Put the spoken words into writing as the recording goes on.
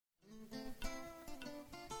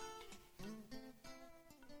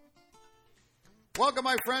Welcome,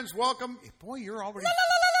 my friends. Welcome. Boy, you're already...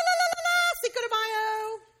 Cinco de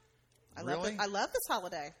Mayo. Really? I love this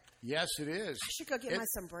holiday. Yes, it is. I should go get my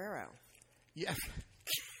sombrero. Yeah.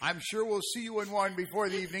 I'm sure we'll see you in one before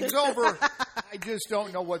the evening's over. I just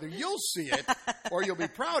don't know whether you'll see it or you'll be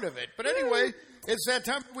proud of it. But anyway, it's that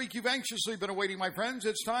time of the week you've anxiously been awaiting, my friends.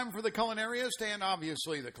 It's time for the culinariest and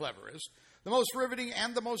obviously the cleverest, the most riveting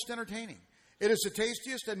and the most entertaining. It is the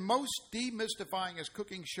tastiest and most demystifyingest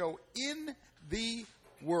cooking show in the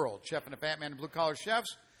world. Chef and the Fat Man and Blue Collar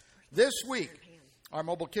Chefs. This week, our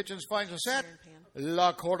mobile kitchens finds us at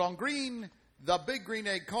Le Cordon Green, the Big Green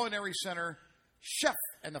Egg Culinary Center. Chef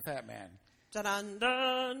and the Fat Man.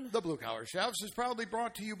 Dun-dun-dun. The Blue Collar Chefs is proudly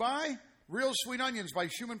brought to you by Real Sweet Onions by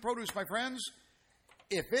Schumann Produce, my friends.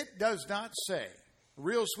 If it does not say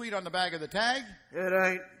Real Sweet on the back of the tag, it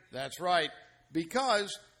ain't. That's right,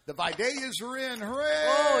 because the Vidayas are in. Hooray!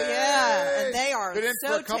 Oh, yeah, and they are been in so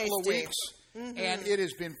for a couple of tasty. weeks, and it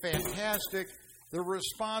has been fantastic. The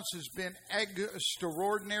response has been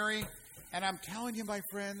extraordinary, and I'm telling you, my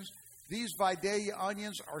friends, these Vidalia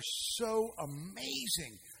onions are so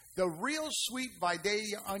amazing. The Real Sweet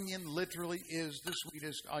Vidalia onion literally is the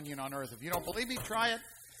sweetest onion on earth. If you don't believe me, try it.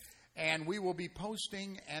 And we will be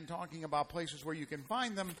posting and talking about places where you can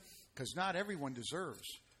find them, because not everyone deserves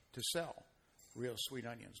to sell Real Sweet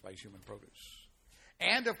Onions by Schumann Produce.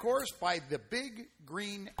 And, of course, by the Big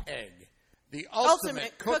Green Egg, the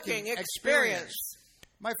ultimate cooking experience.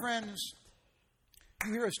 My friends,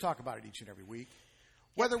 you hear us talk about it each and every week.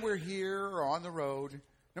 Whether we're here or on the road,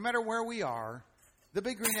 no matter where we are, the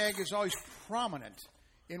Big Green Egg is always prominent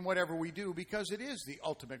in whatever we do because it is the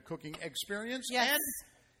ultimate cooking experience. Yes. And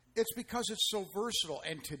it's because it's so versatile.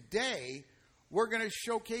 And today, we're going to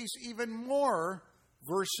showcase even more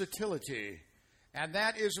versatility. And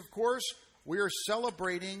that is, of course, we are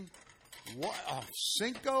celebrating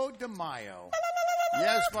Cinco de Mayo.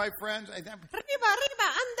 Yes, my friends. Arriba,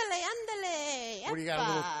 andale, andale. What do you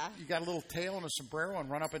got? You got a little tail and a sombrero and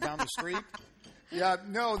run up and down the street? Yeah,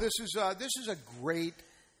 no. This is a great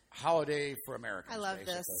holiday for Americans. I love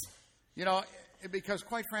basically. this. You know, because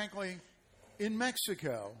quite frankly, in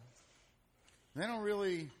Mexico, they don't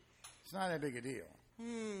really. It's not that big a deal.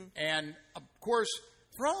 And of course,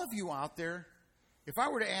 for all of you out there, if I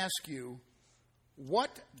were to ask you, what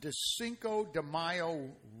does Cinco de Mayo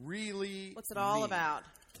really What's it all mean? about?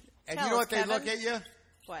 And Tell you know us, what they Kevin. look at you?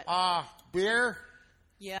 What? Beer,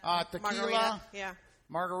 Yeah. tequila, Margarita. Yeah.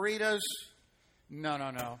 margaritas.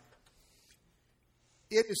 No.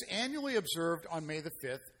 It is annually observed on May the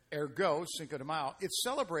 5th, ergo Cinco de Mayo. It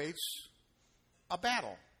celebrates a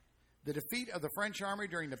battle, the defeat of the French army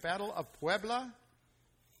during the Battle of Puebla,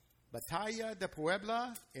 Batalla de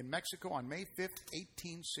Puebla in Mexico on May 5th,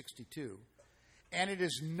 1862. And it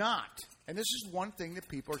is not, and this is one thing that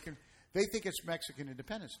people they think it's Mexican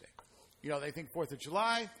Independence Day. You know, they think 4th of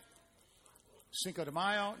July, Cinco de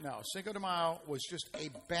Mayo. No, Cinco de Mayo was just a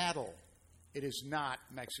battle. It is not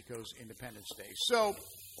Mexico's Independence Day. So,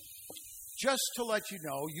 just to let you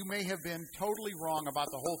know, you may have been totally wrong about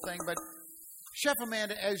the whole thing, but Chef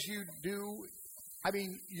Amanda, as you do, I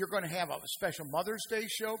mean, you're going to have a special Mother's Day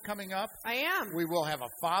show coming up. I am. We will have a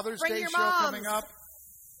Father's Bring Day your show moms. coming up.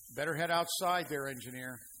 Better head outside there,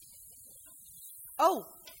 engineer. Oh,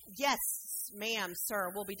 yes, ma'am,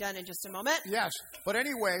 sir. We'll be done in just a moment. Yes, but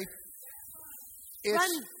anyway, Run.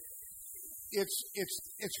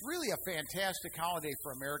 it's really a fantastic holiday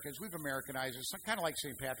for Americans. We've Americanized it. It's kind of like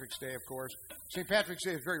St. Patrick's Day, of course. St. Patrick's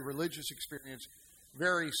Day is a very religious experience,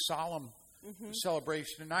 very solemn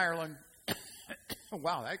celebration in Ireland.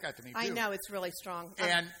 Wow, that got to me too. I know, it's really strong.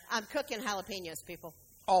 And I'm cooking jalapenos, people.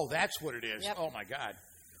 oh, that's what it is. Yep. Oh my God.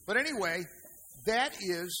 But anyway, that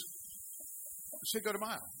is Cinco de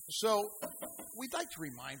Mayo. So we'd like to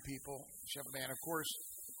remind people, Chef Man, of course,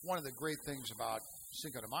 one of the great things about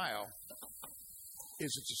Cinco de Mayo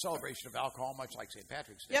is it's a celebration of alcohol, much like St.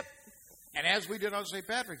 Patrick's Day. Yep. And as we did on St.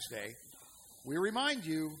 Patrick's Day, we remind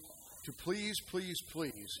you to please, please,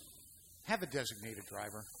 please have a designated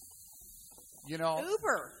driver. You know,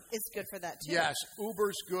 Uber is good for that, too. yes,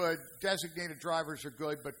 Uber's good. Designated drivers are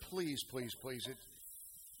good, but please, please, please.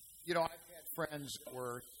 You know, I've had friends that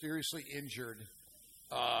were seriously injured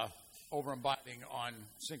over imbibing on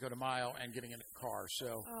Cinco de Mayo and getting in a car.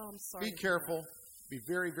 So Oh, I'm sorry. be careful. Be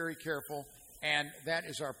very, very careful. And that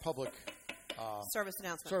is our public Service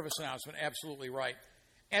announcement. service announcement. Absolutely right.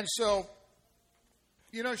 And so,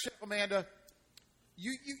 you know, Chef Amanda,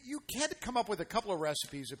 you had to come up with a couple of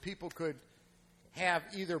recipes that people could have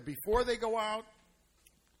either before they go out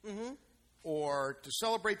or to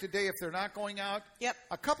celebrate the day if they're not going out. Yep.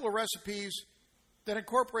 A couple of recipes that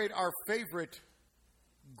incorporate our favorite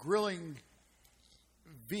grilling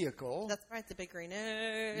vehicle. That's right, the Big Green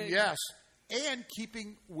Egg. Yes, and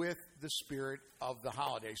keeping with the spirit of the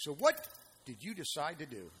holiday. So what did you decide to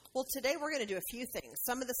do? Well, today we're going to do a few things.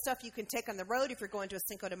 Some of the stuff you can take on the road if you're going to a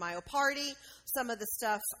Cinco de Mayo party. Some of the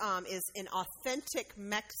stuff is an authentic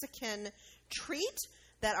Mexican treat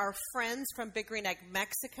that our friends from Big Green Egg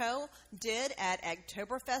Mexico did at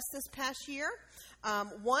Eggtoberfest this past year.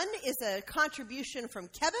 One is a contribution from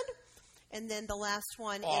Kevin, and then the last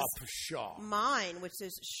one is pshaw. mine, which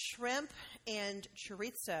is shrimp and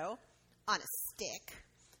chorizo on a stick,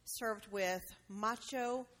 served with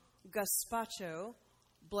macho gazpacho,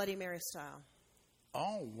 Bloody Mary style.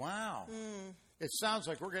 Oh, wow. It sounds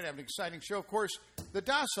like we're going to have an exciting show. Of course, the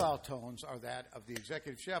docile tones are that of the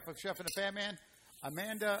executive chef of Chef and the Fat Man,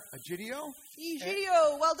 Amanda Egidio.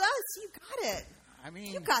 Egidio, well done. You got it. I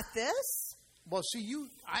mean, you got this. Well, see,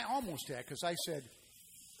 I almost had, because I said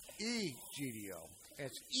Egidio.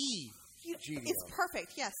 It's Egidio. It's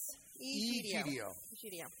perfect, yes. Egidio.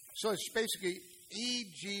 Egidio. So it's basically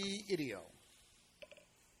Egidio.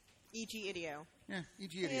 Egidio. Yeah,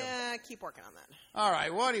 Egidio. Yeah, keep working on that. All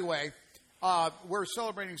right. Well, anyway, we're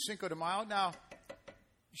celebrating Cinco de Mayo. Now,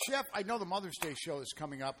 Chef, I know the Mother's Day show is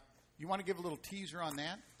coming up. You want to give a little teaser on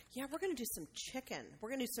that? Yeah, we're going to do some chicken. We're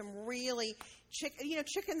going to do some really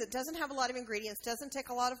chicken that doesn't have a lot of ingredients, doesn't take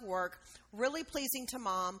a lot of work, really pleasing to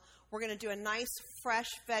Mom. We're going to do a nice fresh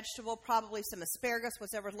vegetable, probably some asparagus,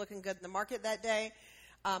 whatever's looking good in the market that day.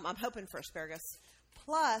 I'm hoping for asparagus.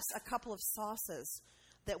 Plus a couple of sauces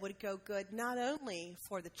that would go good not only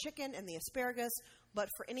for the chicken and the asparagus, but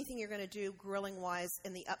for anything you're going to do grilling-wise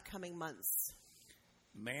in the upcoming months.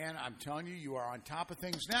 Man, I'm telling you, you are on top of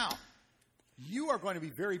things now. You are going to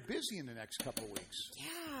be very busy in the next couple of weeks.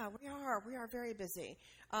 Yeah, we are. We are very busy.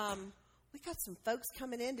 We got some folks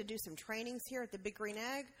coming in to do some trainings here at the Big Green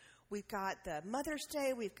Egg. We've got the Mother's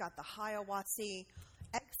Day. We've got the Hiawassee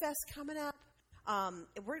Egg Fest coming up.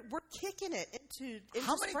 We're kicking it into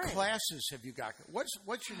How many spring. classes have you got?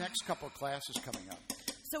 What's your next couple of classes coming up?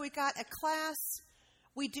 So we got a class.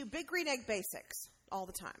 We do Big Green Egg Basics all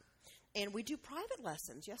the time. And we do private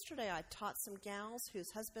lessons. Yesterday I taught some gals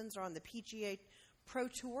whose husbands are on the PGA Pro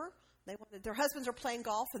Tour. Their husbands are playing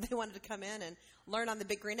golf, and they wanted to come in and learn on the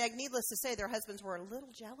Big Green Egg. Needless to say, their husbands were a little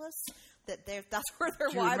jealous that that's where their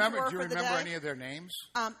wives were Do you for the remember day. any of their names?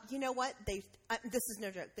 You know what? This is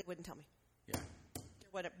no joke. They wouldn't tell me. Yeah.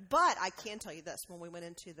 But I can tell you this: when we went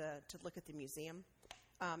into to look at the museum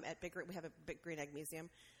at Big Green, we have a Big Green Egg museum.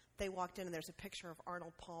 They walked in, and there's a picture of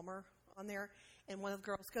Arnold Palmer on there, and one of the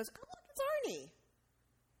girls goes, "Oh, look, it's Arnie."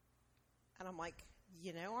 And I'm like,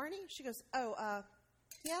 "You know Arnie?" She goes, "Oh,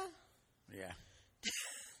 yeah." Yeah.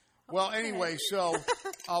 Well, anyway, so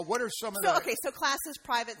what are some of the... Okay, so classes,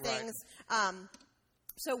 private Right. things.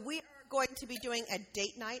 So we are going to be doing a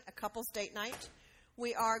date night, a couple's date night.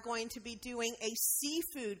 We are going to be doing a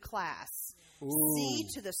seafood class. Ooh. Sea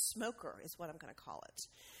to the smoker is what I'm going to call it.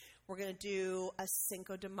 We're going to do a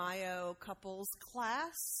Cinco de Mayo couples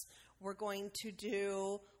class. We're going to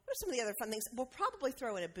do... What are some of the other fun things? We'll probably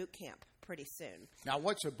throw in a boot camp pretty soon. Now,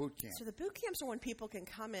 what's a boot camp? So the boot camps are when people can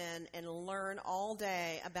come in and learn all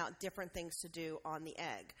day about different things to do on the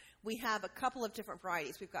egg. We have a couple of different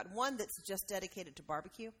varieties. We've got one that's just dedicated to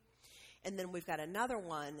barbecue. And then we've got another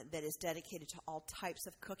one that is dedicated to all types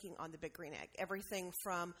of cooking on the Big Green Egg. Everything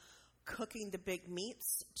from cooking the big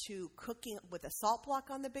meats to cooking with a salt block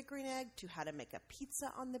on the Big Green Egg to how to make a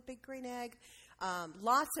pizza on the Big Green Egg.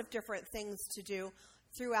 Lots of different things to do.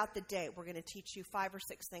 Throughout the day, we're going to teach you 5 or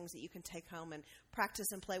 6 things that you can take home and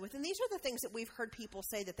practice and play with. And these are the things that we've heard people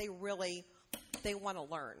say that they want to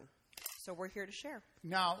learn. So we're here to share.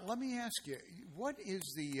 Now, let me ask you, what is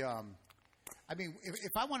the...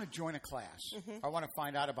 if I want to join a class, I want to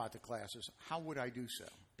find out about the classes, how would I do so?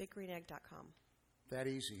 BigGreenEgg.com. That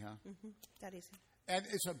easy, huh? That easy. And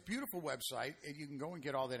it's a beautiful website, and you can go and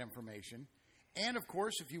get all that information. And, of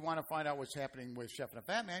course, if you want to find out what's happening with Chef and the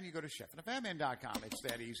Fat Man, you go to chefandthefatman.com. It's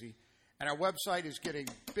that easy. And our website is getting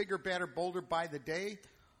bigger, better, bolder by the day.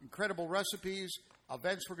 Incredible recipes,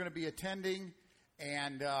 events we're going to be attending.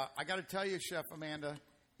 And I got to tell you, Chef Amanda,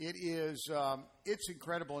 it's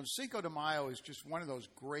incredible. And Cinco de Mayo is just one of those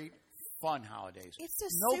great, fun holidays. It's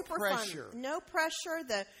just no super pressure. fun. No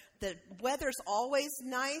pressure. The weather's always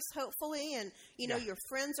nice, hopefully, and your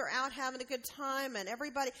friends are out having a good time, and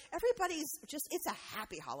everybody's just, it's a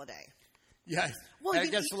happy holiday. Yeah, Well,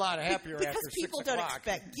 it gets a lot happier because after 6 people o'clock. don't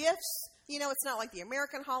expect gifts. It's not like the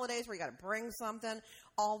American holidays where you got to bring something.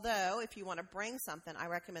 Although, if you want to bring something, I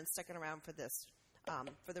recommend sticking around for this.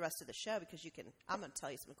 For the rest of the show, because I'm going to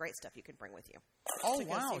tell you some great stuff you can bring with you. Oh, to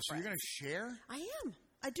go wow. see So friends. you're going to share? I am.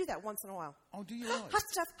 I do that once in a while. Oh, do you really? Hot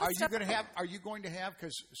stuff. Are you going to have?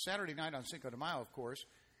 Because Saturday night on Cinco de Mayo, of course,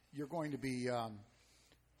 you're going to be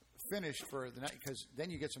finished for the night because then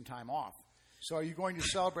you get some time off. So are you going to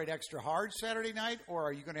celebrate extra hard Saturday night, or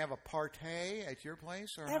are you going to have a party at your place?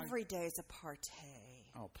 Or Every day is a party.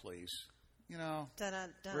 Oh, please. You know,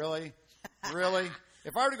 Dun-dun-dun. really? Really?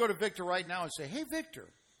 If I were to go to Victor right now and say, hey, Victor,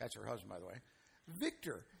 that's her husband, by the way.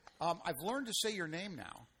 Victor, I've learned to say your name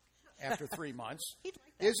now after 3 months. He'd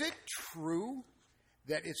like that. Is it true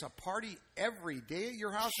that it's a party every day at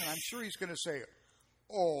your house? And I'm sure he's going to say,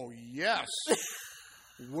 oh, yes.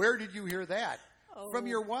 Where did you hear that? From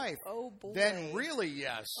your wife. Oh, boy. Then really,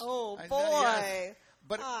 yes. Oh, boy. Yes.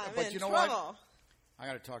 But I'm you know in what? trouble. I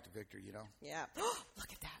got to talk to Victor, you know. Yeah.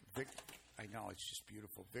 Look at that. I know, it's just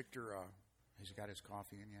beautiful. Victor, has he got his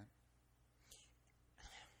coffee in yet?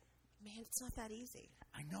 Man, it's not that easy.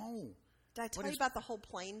 I know. Did I tell you about the whole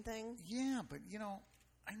plane thing? Yeah, but,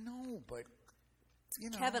 I know, but,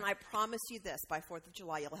 Kevin, I promise you this. By 4th of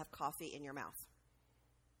July, you'll have coffee in your mouth.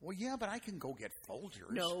 Well, yeah, but I can go get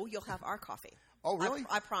Folgers. No, you'll have our coffee. Oh, really?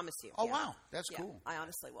 I promise you. Oh, yeah. wow. That's Yeah, cool. I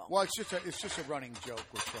honestly will. Well, it's just a running joke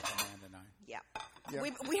with Chef Amanda and I. Yeah. Yeah.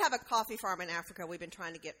 We have a coffee farm in Africa. We've been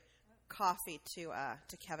trying to get coffee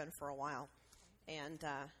to Kevin for a while. And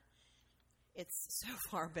it's so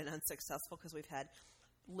far been unsuccessful because we've had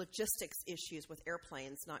logistics issues with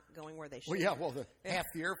airplanes not going where they should. Well, yeah, half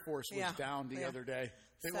the Air Force was Yeah. down the other day.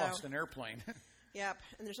 They lost an airplane. Yep,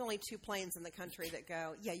 and there's only 2 planes in the country that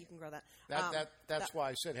go. Yeah, you can grow that. That's why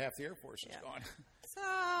I said half the Air Force is gone.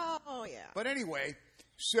 So, yeah. But anyway,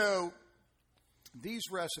 so these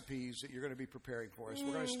recipes that you're going to be preparing for us,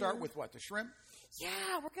 we're going to start with what? The shrimp?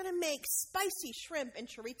 Yeah, we're going to make spicy shrimp and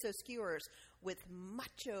chorizo skewers with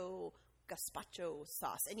macho gazpacho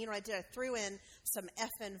sauce. And you know what I did? I threw in some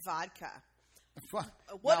effing vodka.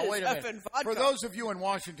 What is wait a minute. effing vodka? For those of you in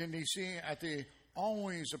Washington, D.C., at the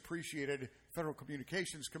always appreciated Federal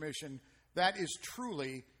Communications Commission, that is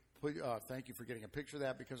truly, thank you for getting a picture of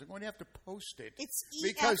that because I'm going to have to post it. It's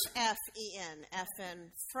E-F-F-E-N,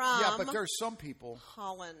 effing, from yeah, but there's some people.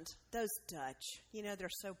 Holland. Those Dutch, they're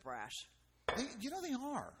so brash. They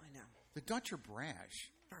are. I know. The Dutch are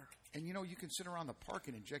brash. And, you can sit around the park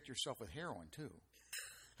and inject yourself with heroin, too.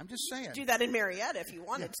 I'm just saying. Do that in Marietta if you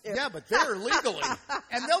wanted to. Yeah, but they're legally.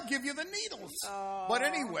 And they'll give you the needles. But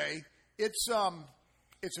anyway, it's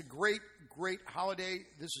a great holiday.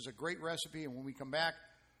 This is a great recipe. And when we come back,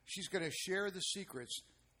 she's going to share the secrets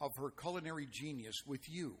of her culinary genius with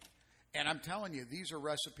you. And I'm telling you, these are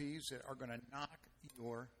recipes that are going to knock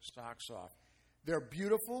your socks off. They're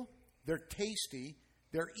beautiful. They're tasty.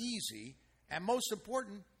 They're easy. And most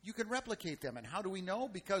important, you can replicate them. And how do we know?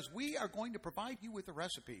 Because we are going to provide you with the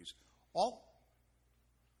recipes.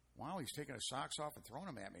 Wow, he's taking his socks off and throwing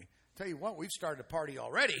them at me. Tell you what, we've started a party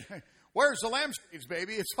already. Where's the lampshades,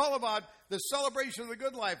 baby? It's all about the celebration of the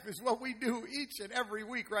good life. Is what we do each and every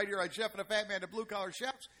week right here on Chef and the Fat Man, the Blue Collar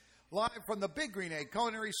Chefs, live from the Big Green Egg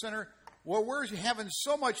Culinary Center, where we're having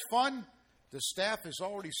so much fun, the staff is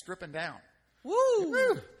already stripping down. Woo!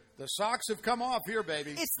 Woo! The socks have come off here,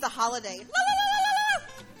 baby. It's the holiday.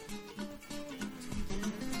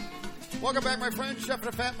 Welcome back, my friends. Chef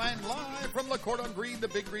and the Fat Man live from Le Cordon Green, the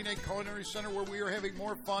Big Green Egg Culinary Center, where we are having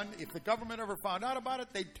more fun. If the government ever found out about it,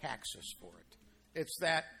 they'd tax us for it. It's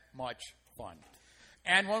that much fun.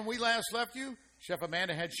 And when we last left you, Chef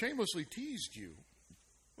Amanda had shamelessly teased you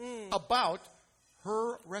about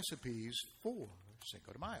her recipes for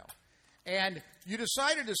Cinco de Mayo. And you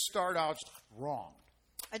decided to start out wrong.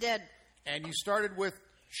 I did. And you started with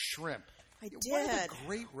shrimp. I did. What a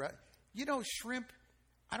great shrimp,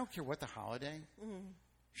 I don't care what the holiday.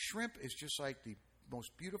 Shrimp is just like the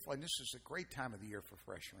most beautiful, and this is a great time of the year for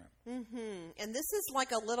fresh shrimp. And this is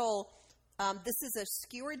like a little, this is a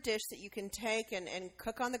skewered dish that you can take and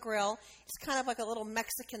cook on the grill. It's kind of like a little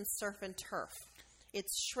Mexican surf and turf.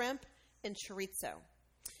 It's shrimp and chorizo.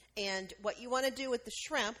 And what you want to do with the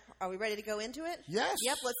shrimp, are we ready to go into it? Yes.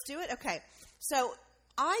 Yep, let's do it. Okay. So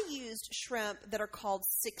I used shrimp that are called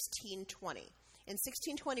 1620. And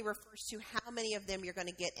 1620 refers to how many of them you're going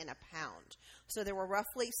to get in a pound. So there were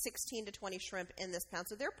roughly 16 to 20 shrimp in this pound.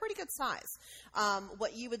 So they're pretty good size.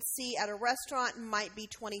 What you would see at a restaurant might be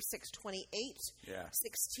 26, 28. Yeah.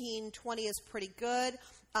 1620 is pretty good.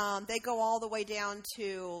 They go all the way down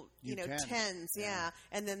to, 10s. Yeah.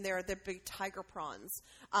 And then there are the big tiger prawns.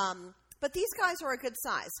 But these guys are a good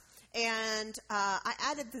size. And I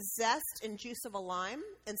added the zest and juice of a lime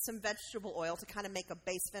and some vegetable oil to kind of make a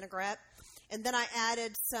base vinaigrette. And then I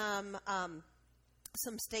added some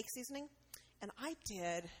steak seasoning. And I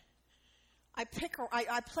did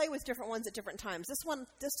I play with different ones at different times.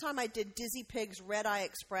 This time I did Dizzy Pig's Red Eye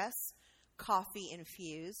Express, coffee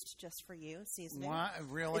infused, just for you, seasoning. What?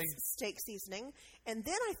 Really? It's steak seasoning. And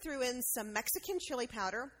then I threw in some Mexican chili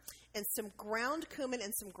powder and some ground cumin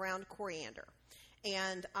and some ground coriander.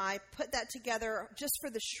 And I put that together just for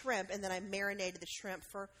the shrimp, and then I marinated the shrimp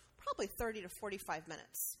for probably 30 to 45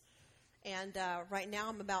 minutes. And right now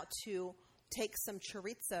I'm about to take some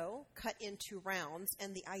chorizo, cut into rounds,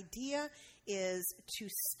 and the idea is to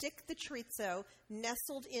stick the chorizo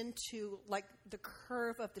nestled into like the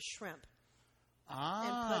curve of the shrimp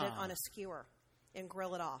and put it on a skewer and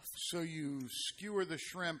grill it off. So you skewer the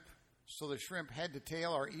shrimp so the shrimp head to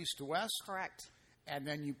tail are east to west? Correct. And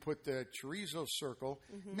then you put the chorizo circle.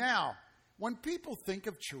 Mm-hmm. Now, when people think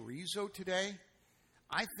of chorizo today,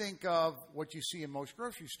 I think of what you see in most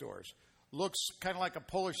grocery stores. Looks kind of like a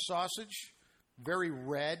Polish sausage, very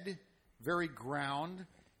red, very ground,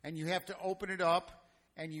 and you have to open it up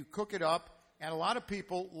and you cook it up. And a lot of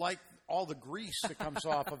people like all the grease that comes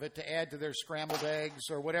off of it to add to their scrambled eggs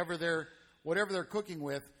or whatever they're cooking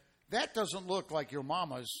with. That doesn't look like your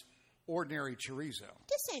mama's ordinary chorizo.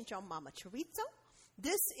 This ain't your mama chorizo.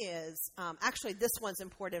 This is, actually, this one's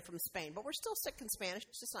imported from Spain, but we're still sick in Spanish.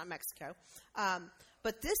 It's just not Mexico.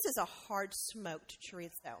 But this is a hard smoked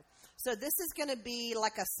chorizo. So this is going to be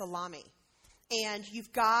like a salami. And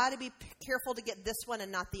you've got to be careful to get this one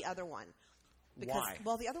and not the other one. Because, why?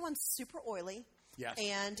 Well, the other one's super oily. Yes.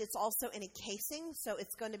 And it's also in a casing, so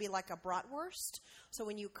it's going to be like a bratwurst. So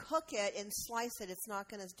when you cook it and slice it, it's not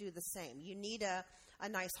going to do the same. You need a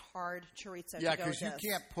nice hard chorizo to go with this. Yeah, because you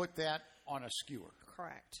can't put that on a skewer.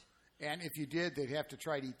 Correct. And if you did, they'd have to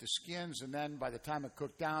try to eat the skins, and then by the time it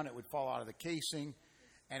cooked down, it would fall out of the casing,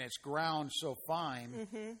 and it's ground so fine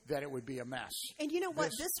that it would be a mess. And you know what?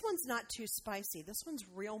 This one's not too spicy. This one's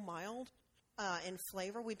real mild in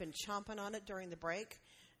flavor. We've been chomping on it during the break,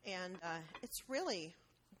 and it's really,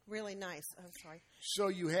 really nice. Oh, sorry. So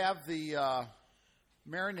you have the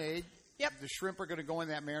marinade. Yep. The shrimp are going to go in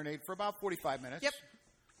that marinade for about 45 minutes. Yep.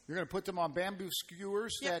 You're going to put them on bamboo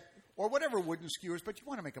skewers or whatever wooden skewers, but you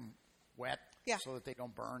want to make them wet so that they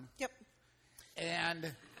don't burn. Yep.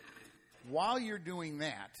 And while you're doing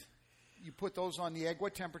that, you put those on the egg.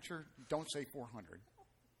 What temperature? Don't say 400.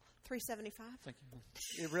 375. Thank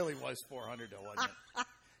you. It really was 400, though, wasn't it?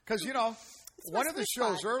 Because, you know, one of the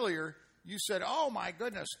shows earlier, you said, oh, my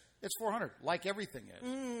goodness, it's 400, like everything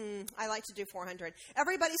is. I like to do 400.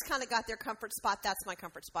 Everybody's kind of got their comfort spot. That's my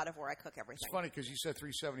comfort spot of where I cook everything. It's funny because you said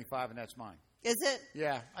 375, and that's mine. Is it?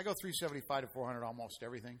 Yeah, I go 375 to 400 almost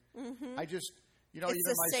everything. Mm-hmm. I just, you know, it's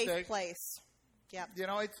even a my safe steak, place. Yep. You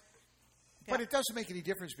know, it's. But it doesn't make any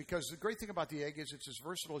difference because the great thing about the egg is it's as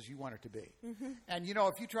versatile as you want it to be. Mm-hmm. And, you know,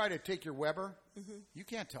 if you try to take your Weber, you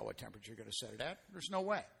can't tell what temperature you're going to set it at. There's no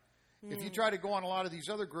way. If you try to go on a lot of these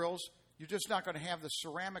other grills, you're just not going to have the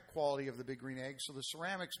ceramic quality of the Big Green Egg. So the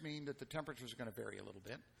ceramics mean that the temperatures are going to vary a little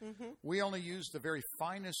bit. Mm-hmm. We only use the very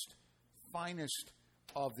finest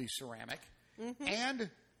of the ceramic. Mm-hmm. And,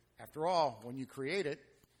 after all, when you create it,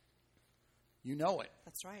 you know it.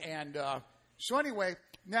 That's right. And so anyway,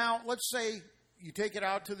 now let's say you take it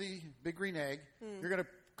out to the Big Green Egg. You're going to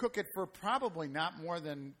cook it for probably not more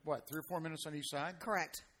than, 3 or 4 minutes on each side?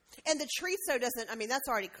 Correct. And the chorizo doesn't, I mean, that's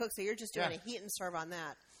already cooked, so you're just doing a heat and serve on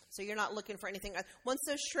that. So you're not looking for anything. Once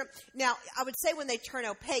those shrimp, now I would say when they turn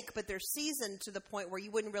opaque, but they're seasoned to the point where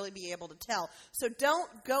you wouldn't really be able to tell. So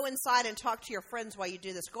don't go inside and talk to your friends while you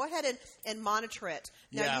do this. Go ahead and monitor it.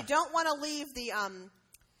 Now you don't want to leave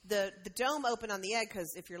the dome open on the egg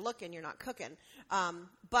because if you're looking, you're not cooking.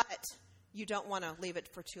 But you don't want to leave it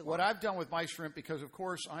for too long. What I've done with my shrimp, because of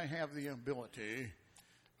course I have the ability,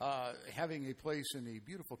 having a place in the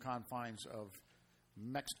beautiful confines of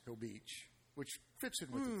Mexico Beach, which fits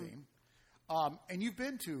in with the theme. And you've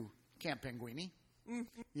been to Camp Penguini.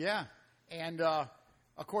 Mm-hmm. Yeah. And,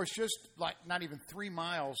 of course, just like not even 3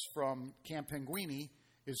 miles from Camp Penguini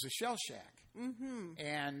is the Shell Shack. Mm-hmm.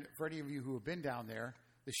 And for any of you who have been down there,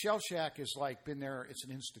 the Shell Shack is like been there. It's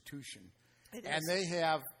an institution. It and is. They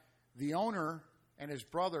have the owner and his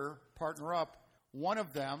brother partner up. One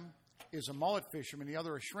of them is a mullet fisherman, the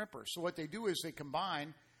other a shrimper. So what they do is they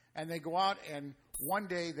combine and they go out and one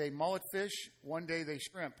day they mullet fish, one day they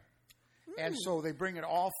shrimp. And so they bring it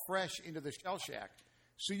all fresh into the Shell Shack.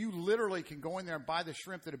 So you literally can go in there and buy the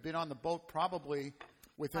shrimp that have been on the boat probably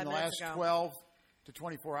within the last 12 to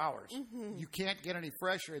 24 hours. Mm-hmm. You can't get any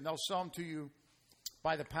fresher, and they'll sell them to you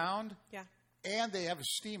by the pound. Yeah. And they have a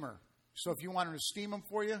steamer. So if you want them to steam them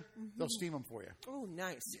for you, they'll steam them for you. Oh,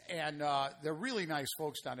 nice. And they're really nice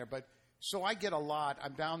folks down there. But so I get a lot.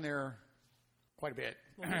 I'm down there quite a bit.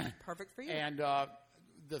 Well, perfect for you. And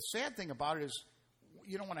the sad thing about it is,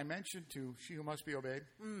 when I mentioned to She Who Must Be Obeyed,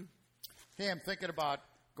 hey, I'm thinking about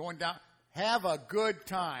going down. Have a good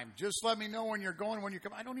time. Just let me know when you're going, when you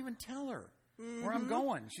come. I don't even tell her where I'm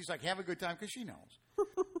going. She's like, have a good time, because she knows.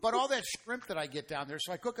 But all that shrimp that I get down there,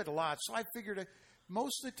 so I cook it a lot. So I figured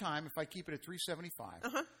most of the time, if I keep it at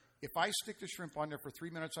 375, if I stick the shrimp on there for 3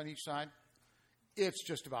 minutes on each side, it's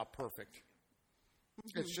just about perfect.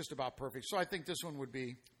 It's just about perfect. So I think this one would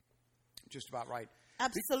be just about right.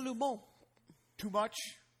 Absolument. Too much,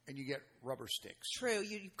 and you get rubber sticks. True.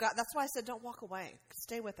 You've got. That's why I said don't walk away.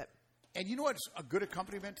 Stay with it. And you know what's a good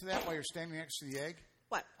accompaniment to that while you're standing next to the egg?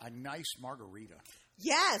 What? A nice margarita.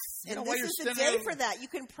 Yes. You know, and while this you're is the day for that. You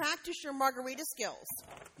can practice your margarita skills.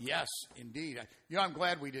 Yes, indeed. I'm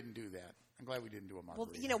glad we didn't do that. I'm glad we didn't do a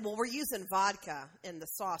margarita. Well, we're using vodka in the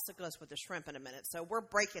sauce that goes with the shrimp in a minute. So we're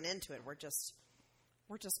breaking into it. We're just.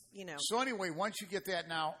 So anyway, once you get that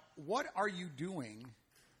now, what are you doing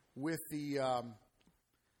with the,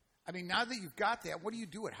 now that you've got that, what do you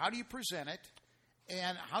do it? How do you present it?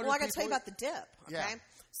 And how do I got to tell you about the dip, okay? Yeah.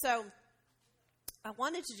 So I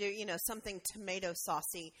wanted to do, something tomato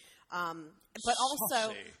saucy, but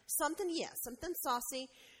also something saucy,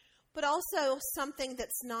 but also something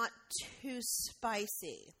that's not too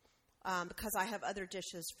spicy, because I have other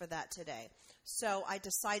dishes for that today. So I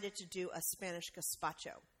decided to do a Spanish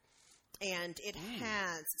gazpacho. And it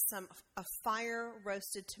has a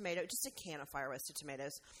fire-roasted tomato, just a can of fire-roasted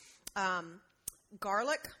tomatoes,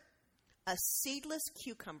 garlic, a seedless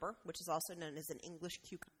cucumber, which is also known as an English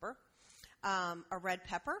cucumber, a red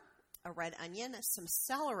pepper, a red onion, some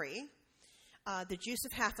celery, the juice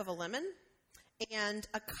of half of a lemon, and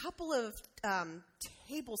a couple of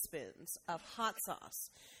tablespoons of hot sauce.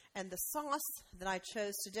 And the sauce that I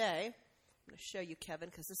chose today, I'm going to show you, Kevin,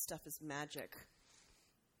 because this stuff is magic.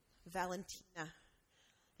 Valentina.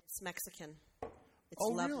 It's Mexican. It's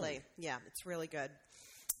lovely. Really? Yeah, it's really good.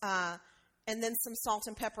 And then some salt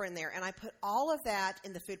and pepper in there. And I put all of that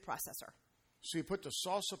in the food processor. So you put the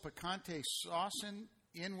salsa picante sauce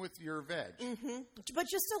in with your veg. Mm-hmm. But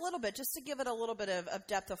just a little bit, just to give it a little bit of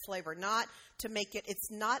depth of flavor. Not to make it,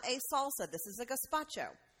 it's not a salsa. This is a gazpacho.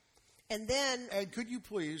 And then... And could you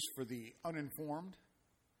please, for the uninformed,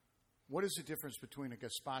 what is the difference between a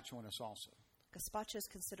gazpacho and a salsa? Gazpacho is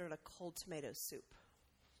considered a cold tomato soup.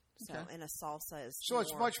 So, Okay. and a salsa is So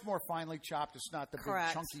it's much more finely chopped. It's not the Correct.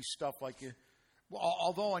 big chunky stuff like you... Well,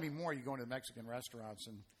 although anymore you go into Mexican restaurants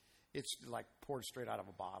and it's like poured straight out of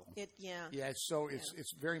a bottle. Yeah. Yeah,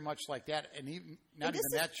 it's very much like that, and even not And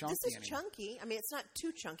even that chunky This is anymore. chunky. I mean, it's not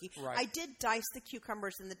too chunky. Right. I did dice the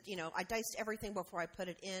cucumbers and I diced everything before I put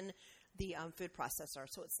it in the food processor.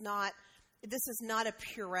 So it's not. This is not a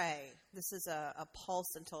puree. This is a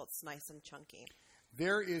pulse until it's nice and chunky.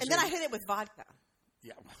 There is, And then I hit it with vodka.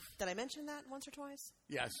 Yeah. Did I mention that once or twice?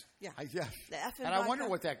 Yes. Yeah. Yeah. The effing And I wonder vodka.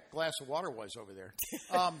 what that glass of water was over there.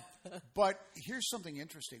 But here's something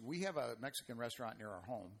interesting. We have a Mexican restaurant near our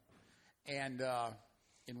home, and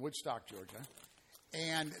in Woodstock, Georgia,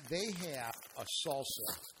 and they have a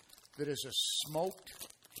salsa that is a smoked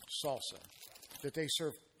salsa that they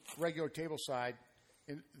serve regular table side.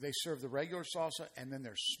 And they serve the regular salsa and then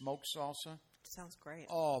their smoked salsa. Sounds great.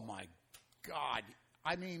 Oh my God!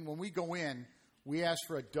 I mean, when we go in, we ask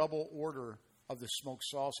for a double order of the smoked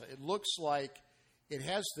salsa. It looks like it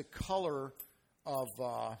has the color of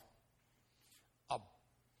a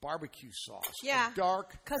barbecue sauce. Yeah,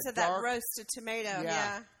 because of that roasted tomato.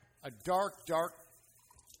 Yeah. A dark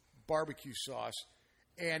barbecue sauce,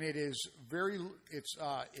 and it is it's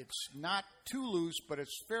not too loose, but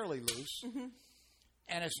it's fairly loose,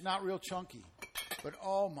 and it's not real chunky. But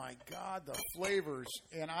oh my God, the flavors!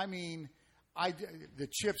 And I mean, the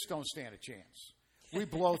chips don't stand a chance. We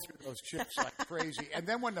blow through those chips like crazy, and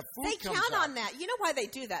then when the food They comes count out, on that. You know why they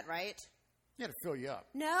do that, right? yeah, to fill you up.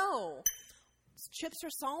 No. Chips are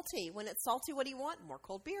salty. When it's salty, what do you want? More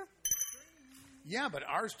cold beer. Yeah, but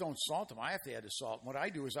ours don't salt them. I have to add the salt. What I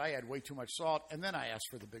do is I add way too much salt, and then I ask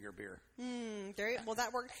for the bigger beer. Well,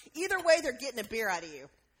 that works. Either way, they're getting a beer out of you.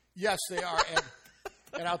 Yes, they are.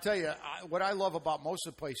 And I'll tell you, what I love about most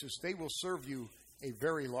of the places, they will serve you a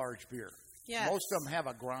very large beer. Yes. Most of them have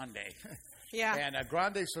a grande. Yeah. And a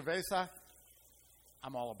grande cerveza,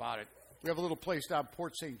 I'm all about it. We have a little place down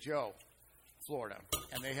Port St. Joe, Florida,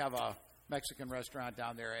 and they have a Mexican restaurant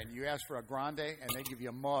down there, and you ask for a grande, and they give you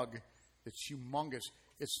a mug that's humongous.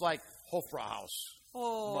 It's like Hofbrauhaus.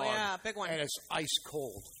 Oh, mug, yeah, big one. And it's ice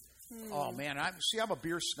cold. Oh, man. I'm a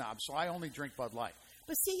beer snob, so I only drink Bud Light.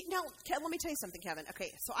 But see, now, let me tell you something, Kevin.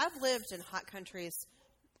 Okay, so I've lived in hot countries,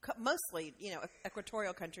 mostly,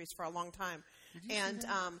 equatorial countries for a long time. Did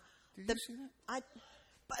you see that?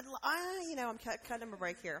 but I'm cutting him a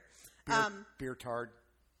break here. Beer tard.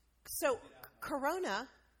 So Corona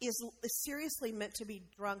is seriously meant to be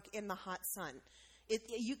drunk in the hot sun.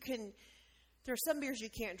 There's some beers you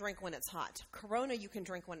can't drink when it's hot. Corona you can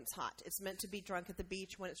drink when it's hot. It's meant to be drunk at the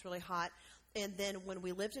beach when it's really hot. And then when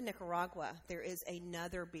we lived in Nicaragua, there is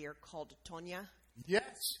another beer called Toña. Yes.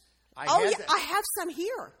 I have some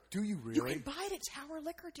here. Do you really? You can buy it at Tower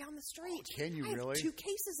Liquor down the street. Oh, can you I really? have 2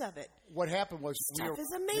 cases of it. What happened was Stuff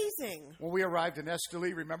is amazing. When we arrived in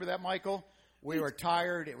Esteli, remember that, Michael? We were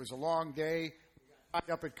tired. It was a long day. We got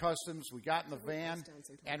up at customs. We got in the van,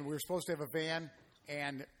 and we were supposed to have a van,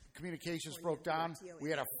 and communications broke down. We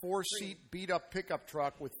had a 4-seat beat-up pickup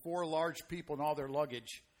truck with 4 large people and all their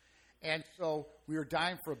luggage. And so we were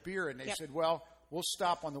dying for a beer, and they said, well, we'll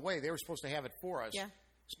stop on the way. They were supposed to have it for us. Yeah.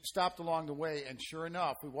 So we stopped along the way, and sure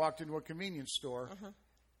enough, we walked into a convenience store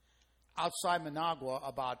outside Managua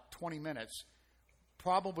about 20 minutes.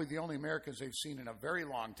 Probably the only Americans they've seen in a very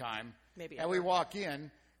long time. Maybe and we walk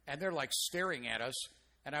in, and they're like staring at us.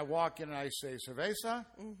 And I walk in, and I say, "Cerveza?"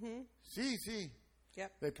 Mm-hmm. Sí.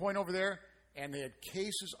 Yep. They point over there, and they had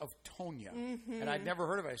cases of Toña. And I'd never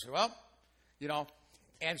heard of it. I said, well,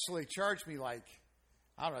 and so they charged me like,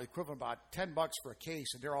 I don't know, the equivalent of about $10 for a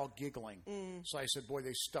case, and they're all giggling. So I said, boy,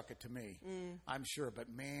 they stuck it to me. I'm sure. But,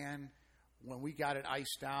 man, when we got it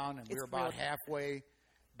iced down, and we were about halfway,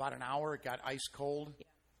 about an hour, it got ice cold. Yeah.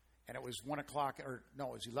 And it was 1 o'clock, it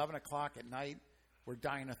was 11 o'clock at night. We're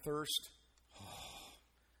dying of thirst. Oh,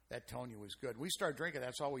 that Toña was good. We started drinking.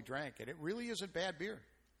 That's all we drank. And it really isn't bad beer.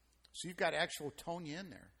 So you've got actual Toña in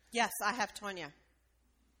there. Yes, I have Toña.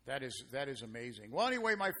 That is amazing. Well,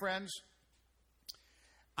 anyway, my friends,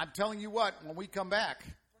 I'm telling you what, when we come back,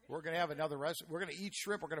 we're going to have another recipe. We're going to eat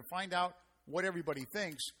shrimp. We're going to find out what everybody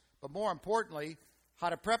thinks. But more importantly, how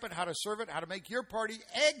to prep it, how to serve it, how to make your party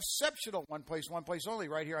exceptional. One place only,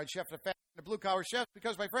 right here on Chef the Fat, the Blue Collar Chef.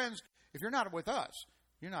 Because, my friends, if you're not with us,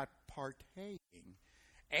 you're not partaking.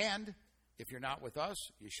 And if you're not with us,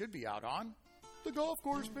 you should be out on the golf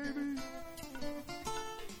course, baby.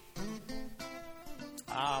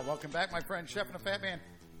 Welcome back, my friend, Chef and the Fat Man.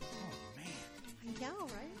 Oh, man. I know,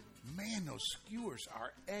 right? Man, those skewers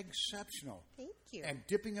are exceptional. Thank you. And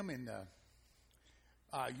dipping them in the,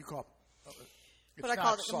 you call what I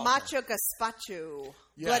call it, macho gazpacho,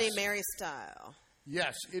 yes. Bloody Mary style.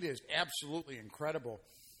 Yes, it is absolutely incredible.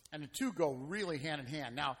 And the two go really hand in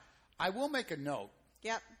hand. Now, I will make a note.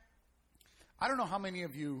 Yep. I don't know how many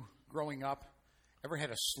of you growing up ever had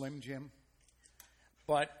a Slim Jim,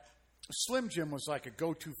 but Slim Jim was like a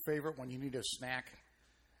go-to favorite when you need a snack.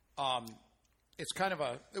 It's kind of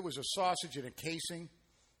it was a sausage in a casing,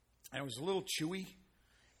 and it was a little chewy,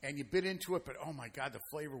 and you bit into it, but oh my God, the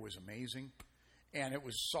flavor was amazing, and it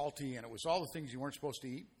was salty, and it was all the things you weren't supposed to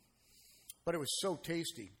eat, but it was so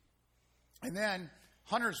tasty. And then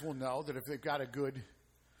hunters will know that if they've got a good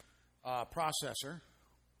processor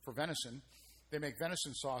for venison, they make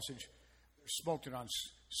venison sausage, smoked it on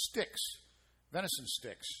sticks, venison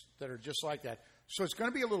sticks that are just like that. So it's going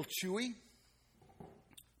to be a little chewy,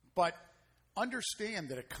 but understand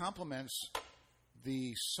that it complements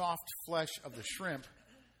the soft flesh of the shrimp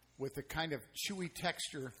with the kind of chewy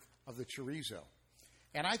texture of the chorizo.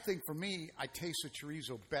 And I think for me, I taste the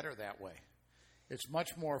chorizo better that way. It's much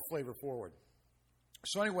more flavor forward.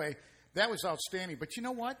 So anyway, that was outstanding. But you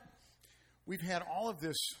know what? We've had all of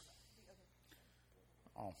this.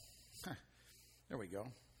 Oh, there we go.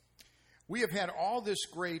 We have had all this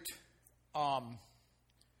great. What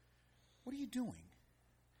are you doing?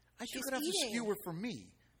 I took it off the skewer for me,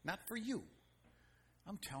 not for you.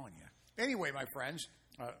 I'm telling you. Anyway, my friends.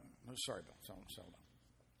 Sorry, Bill. Settle down.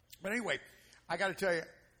 But anyway, I got to tell you,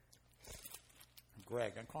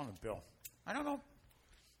 Greg. I'm calling him Bill. I don't know.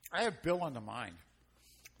 I have Bill on the mind.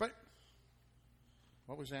 But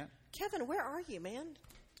what was that? Kevin, where are you, man?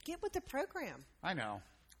 Get with the program. I know.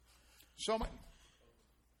 So much.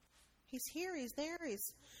 He's here. He's there.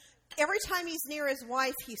 Every time he's near his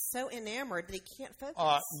wife, he's so enamored that he can't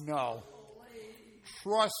focus. No.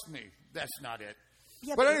 Trust me, that's not it.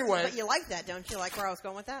 Yeah, but anyway. But you like that, don't you? Like where I was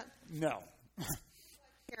going with that? No.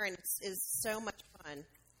 Karen is so much fun.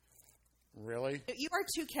 Really? You are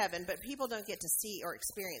too, Kevin, but people don't get to see or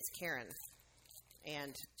experience Karen.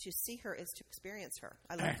 And to see her is to experience her.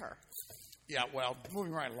 I love her. Yeah, well,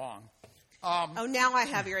 moving right along. Now I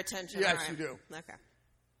have your attention. Yes, right. you do. Okay.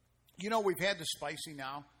 You know, we've had the spicy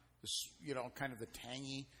now, kind of the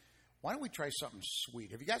tangy. Why don't we try something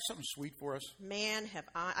sweet? Have you got something sweet for us? Man, have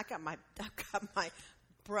I! I've got my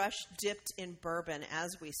brush dipped in bourbon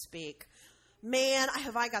as we speak. Man,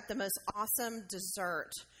 have I got the most awesome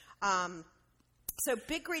dessert. So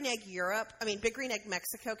Big Green Egg Big Green Egg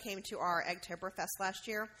Mexico came to our Eggtoberfest last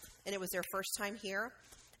year, and it was their first time here.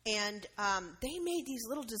 And they made these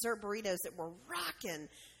little dessert burritos that were rocking,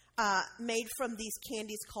 made from these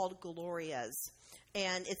candies called Glorias.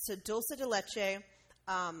 And it's a dulce de leche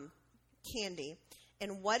candy.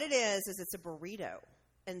 And what it is it's a burrito.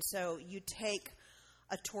 And so you take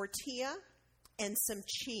a tortilla and some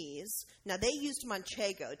cheese. Now, they used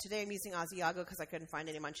Manchego. Today I'm using Asiago because I couldn't find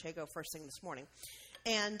any Manchego first thing this morning.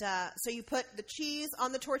 And so you put the cheese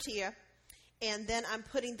on the tortilla, and then I'm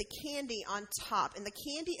putting the candy on top. And the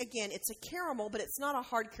candy, again, it's a caramel, but it's not a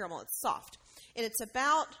hard caramel. It's soft. And it's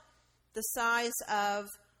about the size of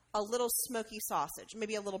a little smoky sausage,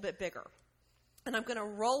 maybe a little bit bigger. And I'm going to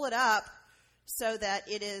roll it up so that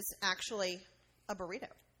it is actually a burrito.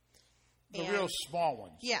 The real small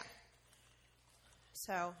ones. Yeah.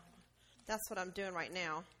 So that's what I'm doing right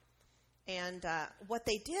now. And what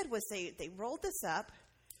they did was they rolled this up,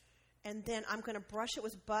 and then I'm going to brush it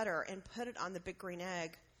with butter and put it on the Big Green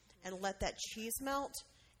Egg and let that cheese melt.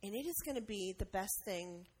 And it is going to be the best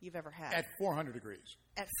thing you've ever had. At 400 degrees.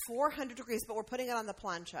 At 400 degrees, but we're putting it on the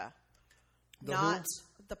plancha.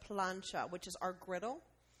 The plancha, which is our griddle,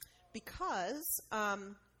 because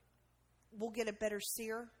we'll get a better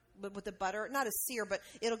sear with the butter. Not a sear, but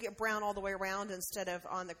it'll get brown all the way around instead of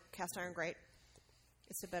on the cast iron grate.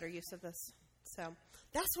 It's a better use of this. So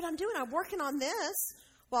that's what I'm doing. I'm working on this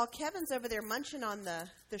while Kevin's over there munching on the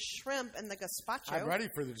shrimp and the gazpacho. I'm ready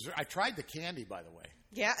for the dessert. I tried the candy, by the way.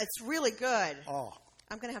 Yeah, it's really good. Oh.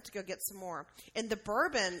 I'm going to have to go get some more. And the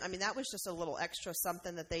bourbon, that was just a little extra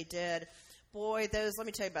something that they did. Boy, let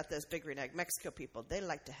me tell you about those Big Green Egg Mexico people. They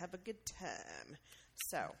like to have a good time.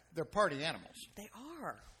 So They're party animals. They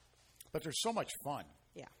are. But they're so much fun.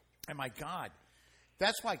 Yeah. And my God,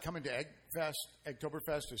 that's why coming to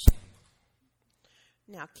Eggtoberfest is...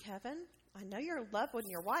 Now, Kevin, I know you're in love with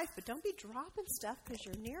your wife, but don't be dropping stuff because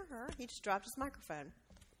you're near her. He just dropped his microphone.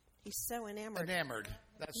 He's so enamored. Enamored.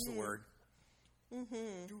 That's the word.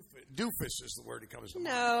 Mm-hmm. Doofus is the word that comes to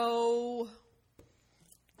mind. No.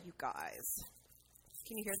 You guys.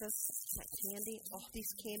 Can you hear this? That candy? Oh,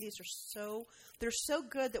 these candies are they're so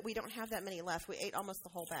good that we don't have that many left. We ate almost the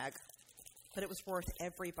whole bag. But it was worth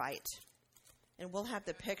every bite. And we'll have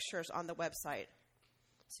the pictures on the website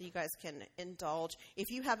so you guys can indulge. If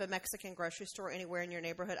you have a Mexican grocery store anywhere in your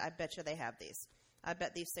neighborhood, I bet you they have these. I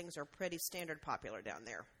bet these things are pretty standard popular down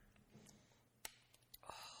there.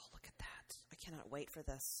 Oh, look at that. I cannot wait for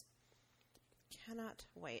this. Cannot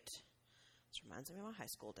wait. This reminds me of my high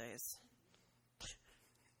school days.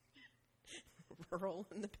 Rural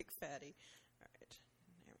and the big fatty. All right.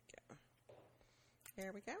 There we go.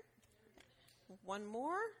 There we go. One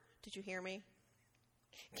more. Did you hear me?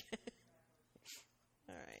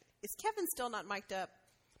 All right. Is Kevin still not mic'd up?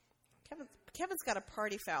 Kevin's got a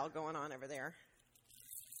party foul going on over there.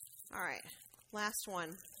 All right. Last one.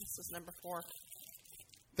 This is number 4.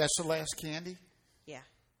 That's the last candy? Yeah.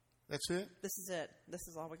 That's it? This is it. This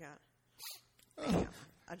is all we got. Bam.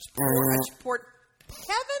 I just poured.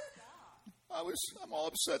 Kevin? I'm all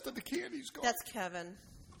upset that the candy's gone. That's Kevin.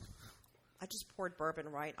 I just poured bourbon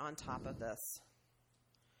right on top of this.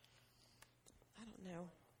 I don't know.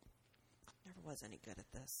 Never was any good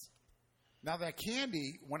at this. Now that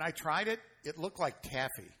candy, when I tried it, it looked like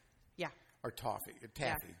taffy. Yeah. Or taffy.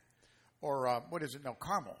 Yeah. Or what is it? No,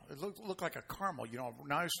 caramel. It looked like a caramel.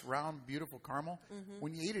 Nice, round, beautiful caramel. Mm-hmm.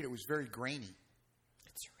 When you ate it, it was very grainy.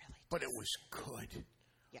 It's really tasty. But it was good.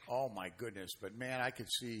 Yeah. Oh, my goodness. But, man, I could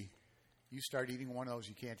see... You start eating one of those,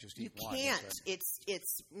 you can't just eat one. You can't.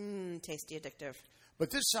 It's tasty, addictive. But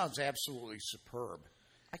this sounds absolutely superb.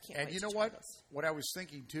 I can't And wait you to know try what? this. What I was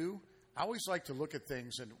thinking, too, I always like to look at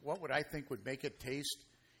things and what would I think would make it taste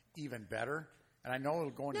even better. And I know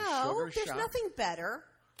it'll go into sugar there's shop. nothing better.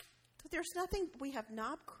 There's nothing. We have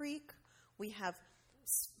Knob Creek. We have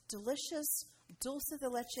delicious dulce de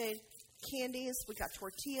leche candies. We got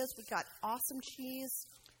tortillas. We got awesome cheese.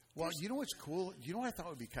 Well, you know what's cool? You know what I thought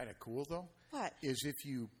would be kind of cool, though? What? Is if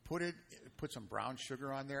you put some brown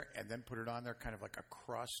sugar on there and then put it on there kind of like a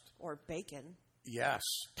crust. Or bacon. Yes.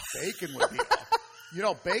 Bacon would be...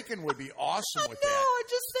 bacon would be awesome with that. I'm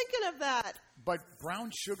just thinking of that. But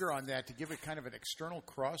brown sugar on that to give it kind of an external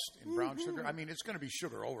crust in brown sugar, it's going to be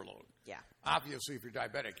sugar overload. Yeah. Obviously, if you're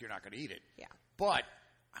diabetic, you're not going to eat it. Yeah. But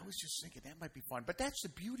I was just thinking that might be fun. But that's the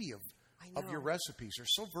beauty of your recipes. They're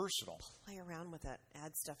so versatile. Play around with it.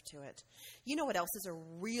 Add stuff to it. You know what else is a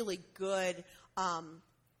really good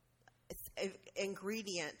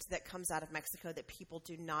ingredient that comes out of Mexico that people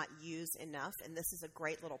do not use enough? And this is a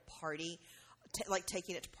great little party, like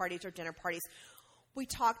taking it to parties or dinner parties. We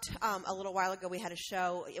talked a little while ago. We had a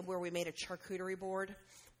show where we made a charcuterie board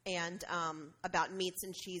and about meats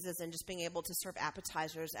and cheeses and just being able to serve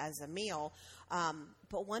appetizers as a meal.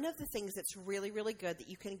 But one of the things that's really, really good that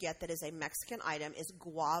you can get that is a Mexican item is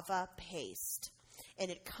guava paste. And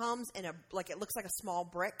it comes in it looks like a small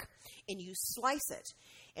brick, and you slice it.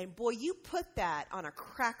 And boy, you put that on a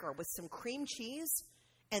cracker with some cream cheese,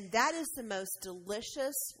 and that is the most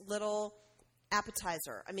delicious little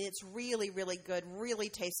appetizer. I mean, it's really, really good, really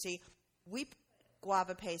tasty. We put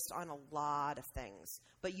guava paste on a lot of things,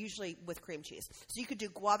 but usually with cream cheese. So you could do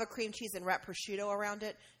guava cream cheese and wrap prosciutto around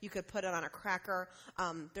it. You could put it on a cracker.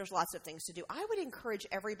 There's lots of things to do. I would encourage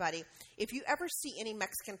everybody, if you ever see any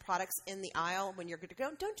Mexican products in the aisle when you're going to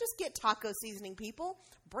go, don't just get taco seasoning, people.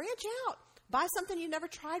 Branch out. Buy something you never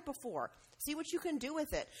tried before. See what you can do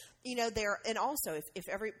with it. And also, if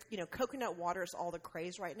every, coconut water is all the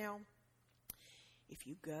craze right now. If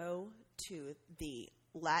you go to the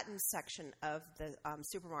Latin section of the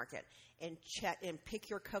supermarket and check and pick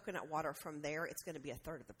your coconut water from there, it's going to be a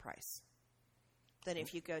third of the price than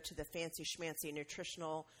if you go to the fancy schmancy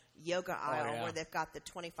nutritional yoga aisle where they've got the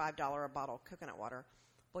 $25 a bottle coconut water.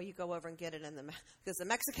 Well, you go over and get it because the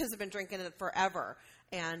Mexicans have been drinking it forever,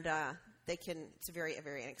 and it's very,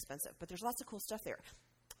 very inexpensive. But there's lots of cool stuff there.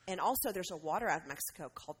 And also there's a water out of Mexico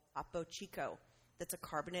called Topo Chico. That's a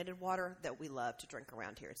carbonated water that we love to drink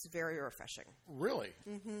around here. It's very refreshing. Really?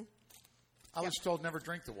 Mm-hmm. I was told never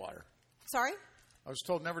drink the water. Sorry? I was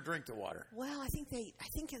told never drink the water. Well, I think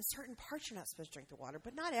in certain parts you're not supposed to drink the water,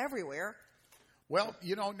 but not everywhere. Well,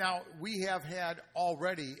 now we have had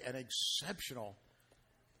already an exceptional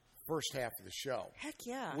first half of the show. Heck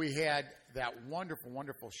yeah. We had that wonderful,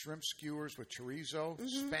 wonderful shrimp skewers with chorizo,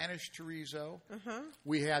 Spanish chorizo. Mm-hmm.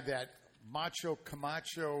 We had that macho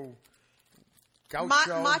camacho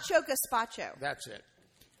gaucho. Macho gazpacho. That's it.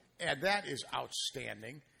 And that is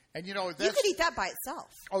outstanding. And, you could eat that by itself.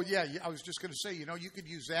 Oh, yeah. I was just going to say, you could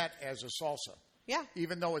use that as a salsa. Yeah.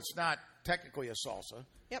 Even though it's not technically a salsa.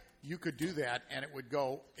 Yep. You could do that, and it would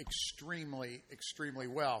go extremely, extremely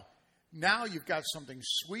well. Now you've got something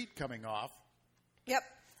sweet coming off. Yep.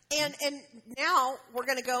 And now we're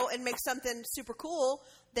going to go and make something super cool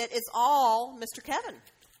that is all Mr. Kevin.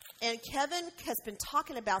 And Kevin has been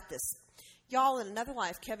talking about this. Y'all, in another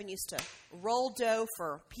life, Kevin used to roll dough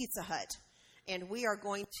for Pizza Hut. And he's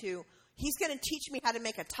going to teach me how to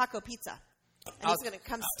make a taco pizza. And he's going to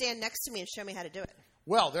come stand next to me and show me how to do it.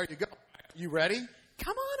 Well, there you go. You ready?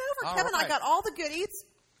 Come on over, Kevin. Right. I got all the goodies.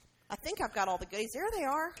 I think I've got all the goodies. There they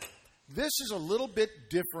are. This is a little bit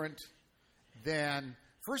different than,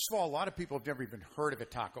 first of all, a lot of people have never even heard of a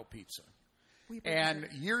taco pizza. And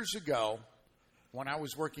years ago, when I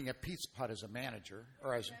was working at Pizza Hut as a manager,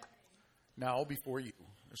 no, before you.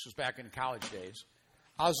 This was back in college days.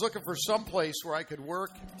 I was looking for some place where I could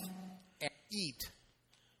work and eat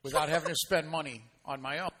without having to spend money on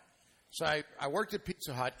my own. So I worked at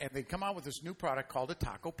Pizza Hut, and they'd come out with this new product called a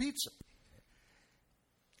taco pizza.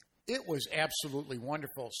 It was absolutely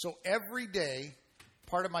wonderful. So every day,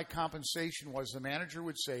 part of my compensation was the manager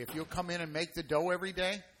would say, if you'll come in and make the dough every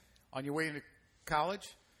day on your way into college,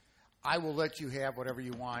 I will let you have whatever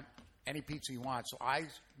you want. Any pizza you want. So I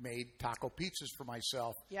made taco pizzas for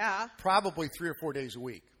myself. Yeah. Probably 3 or 4 days a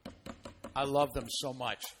week. I love them so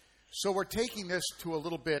much. So we're taking this to a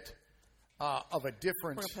little bit of a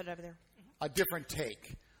different. We're gonna put it over there. A different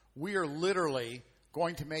take. We are literally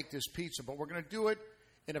going to make this pizza, but we're going to do it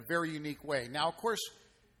in a very unique way. Now, of course,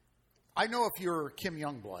 I know if you're Kim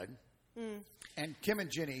Youngblood and Kim and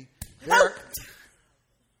Ginny, they're.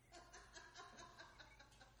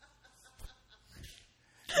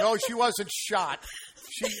 No, she wasn't shot.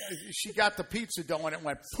 She got the pizza dough and it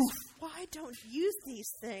went poof. Why don't use these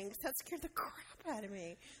things? That scared the crap out of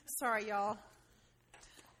me. Sorry, y'all.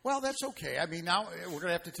 Well, that's okay. I mean, now we're going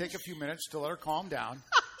to have to take a few minutes to let her calm down.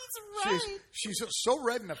 He's right. She's so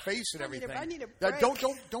red in the face and everything. I need a break.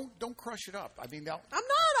 Don't crush it up. I mean, I'm not.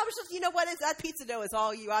 I was just, what is that pizza dough is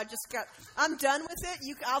all you. I'm done with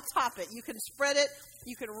it. I'll top it. You can spread it.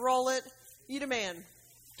 You can roll it. You demand.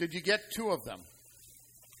 Did you get 2 of them?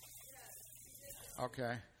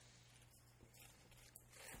 Okay.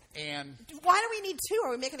 And why do we need 2?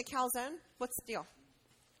 Are we making a calzone? What's the deal?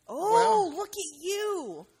 Oh, look at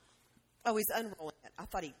you. Oh, he's unrolling it. I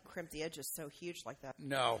thought he crimped the edges so huge like that.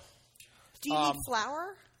 No. Do you need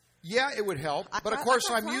flour? Yeah, it would help. But, of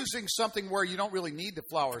course, I'm using something where you don't really need the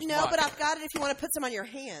flour as much. No, but I've got it if you want to put some on your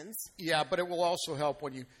hands. Yeah, but it will also help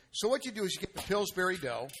when you... So what you do is you get the Pillsbury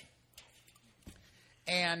dough.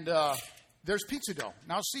 And there's pizza dough.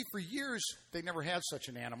 Now, see, for years, they never had such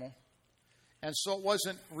an animal. And so it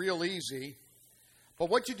wasn't real easy. But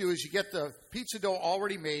what you do is you get the pizza dough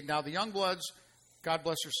already made. Now, the Youngbloods, God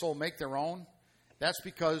bless their soul, make their own. That's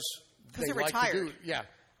because they they're like retired. to do,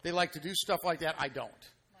 they like to do stuff like that. I don't.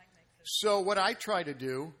 So what I try to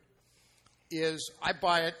do is I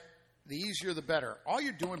buy it. The easier, the better. All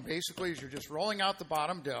you're doing basically is you're just rolling out the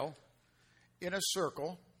bottom dough in a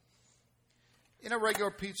circle, in a regular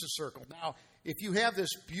pizza circle. Now, if you have this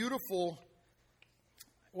beautiful,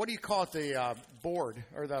 what do you call it, the board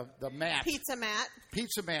or the mat? Pizza mat.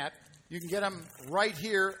 Pizza mat. You can get them right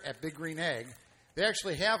here at Big Green Egg. They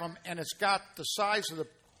actually have them, and it's got the size of the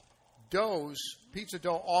pizza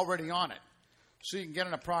dough already on it. So you can get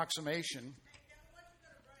an approximation.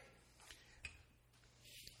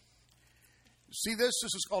 See this?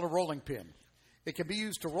 This is called a rolling pin. It can be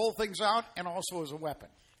used to roll things out and also as a weapon.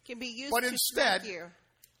 Can be used But to instead, smack you.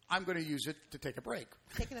 I'm going to use it to take a break.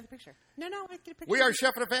 Take another picture. No, I get a picture. We are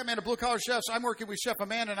Chef and a Fat Man of Blue Collar Chefs. I'm working with Chef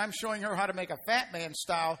Amanda, and I'm showing her how to make a Fat Man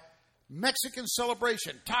style Mexican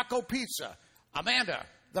celebration taco pizza. Amanda,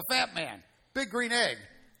 the Fat Man, Big Green Egg.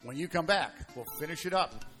 When you come back, we'll finish it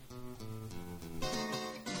up.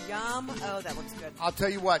 Yum. Oh, that looks good. I'll tell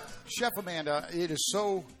you what, Chef Amanda, it is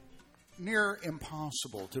so near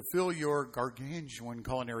impossible to fill your gargantuan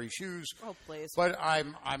culinary shoes. Oh, please. But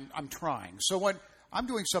I'm trying. So when I'm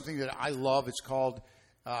doing something that I love, it's called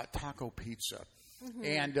taco pizza. Mm-hmm.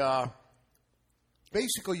 And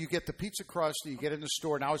basically you get the pizza crust that you get in the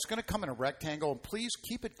store. Now it's going to come in a rectangle, and please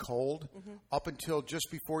keep it cold up until just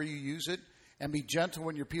before you use it. And be gentle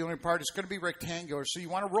when you're peeling it apart. It's going to be rectangular, so you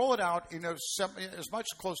want to roll it out in as much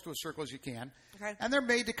close to a circle as you can. Okay. And they're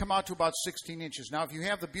made to come out to about 16 inches. Now, if you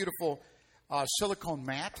have the beautiful silicone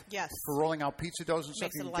mat for rolling out pizza doughs and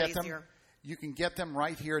stuff, Makes it a lot easier. You can get them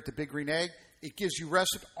right here at the Big Green Egg. It gives you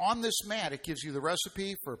recipe on this mat. It gives you the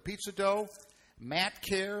recipe for pizza dough, mat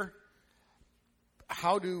care,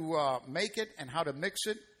 how to make it, and how to mix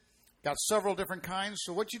it. Got several different kinds.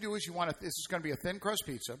 So what you do is this is going to be a thin crust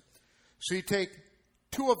pizza. So you take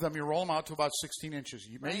two of them, you roll them out to about 16 inches.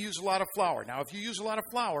 You may use a lot of flour. Now, if you use a lot of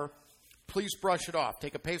flour, please brush it off.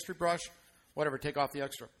 Take a pastry brush, whatever, take off the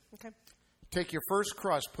extra. Okay. Take your first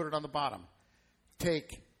crust, put it on the bottom.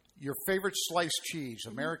 Take your favorite sliced cheese,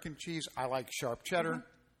 American cheese. I like sharp cheddar.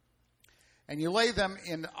 And you lay them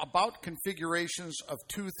in about configurations of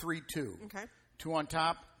 2, 3, 2. Okay. 2 on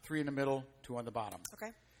top, 3 in the middle, 2 on the bottom.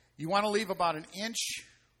 Okay. You want to leave about an inch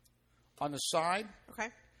on the side. Okay.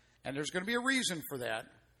 And there's going to be a reason for that.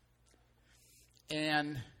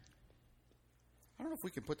 And I don't know if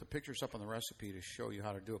we can put the pictures up on the recipe to show you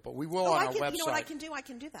how to do it, but we will on our website. You know what I can do? I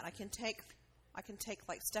can do that. I can take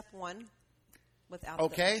like step 1 without.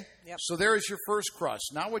 Okay. Yep. So there is your first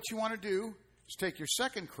crust. Now what you want to do is take your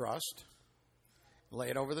second crust,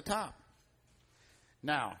 lay it over the top.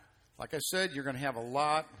 Now, like I said, you're going to have a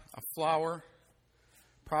lot of flour,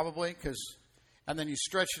 probably, and then you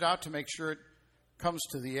stretch it out to make sure it comes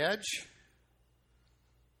to the edge.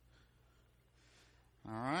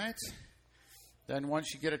 All right. Then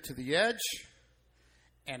once you get it to the edge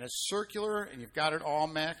and it's circular and you've got it all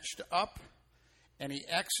matched up, any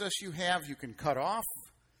excess you have you can cut off.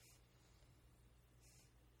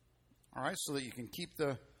 All right, so that you can keep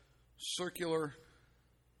the circular.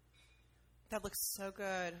 That looks so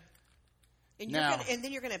good. And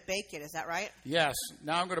then you're going to bake it, is that right? Yes.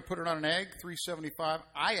 Now I'm going to put it on an egg, 375.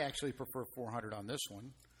 I actually prefer 400 on this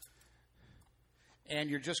one. And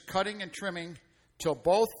you're just cutting and trimming till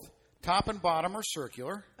both top and bottom are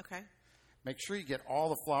circular. Okay. Make sure you get all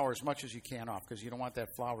the flour as much as you can off because you don't want that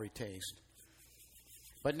floury taste.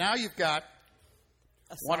 But now you've got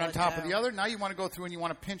one on top of the other. Now you want to go through and you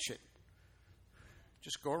want to pinch it.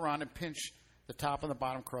 Just go around and pinch the top and the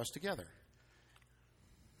bottom crust together.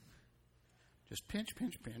 Just pinch,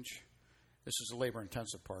 pinch, pinch. This is the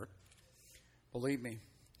labor-intensive part. Believe me,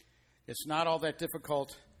 it's not all that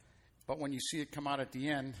difficult, but when you see it come out at the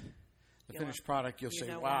end, the finished product, you'll say,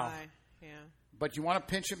 wow. Why. Yeah. But you want to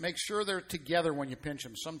pinch it. Make sure they're together when you pinch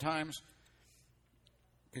them. Sometimes,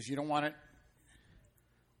 because you don't want it,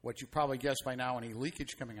 what you probably guessed by now, any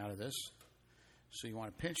leakage coming out of this. So you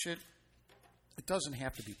want to pinch it. It doesn't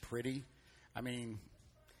have to be pretty. I mean,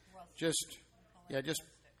 just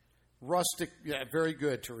rustic. Yeah, very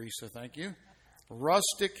good, Teresa. Thank you.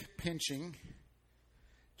 Rustic pinching,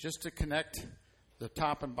 just to connect the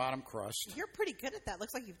top and bottom crust. You're pretty good at that.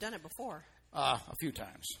 Looks like you've done it before. A few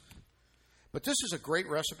times. But this is a great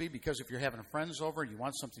recipe because if you're having friends over and you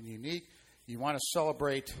want something unique, you want to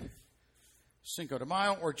celebrate Cinco de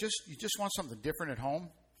Mayo, or you just want something different at home.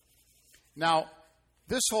 Now,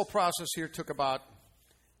 this whole process here took about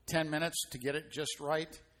 10 minutes to get it just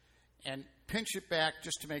right, and pinch it back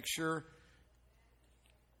just to make sure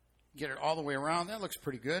Get it all the way around. That looks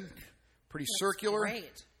pretty good. Pretty circular.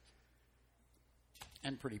 Great.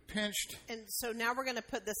 And pretty pinched. And so now we're going to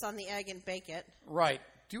put this on the egg and bake it. Right.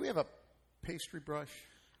 Do you have a pastry brush?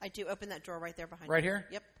 I do. Open that drawer right there behind Right you. here?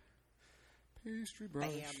 Yep. Pastry brush.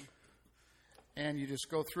 Bam. And you just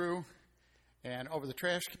go through and over the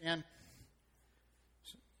trash can,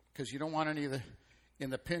 because you don't want any of in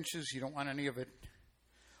the pinches, you don't want any of it.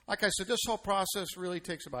 Like I said, this whole process really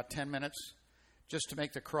takes about 10 minutes just to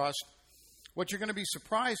make the crust. What you're going to be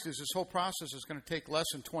surprised is this whole process is going to take less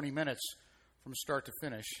than 20 minutes from start to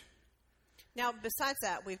finish. Now, besides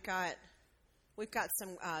that, we've got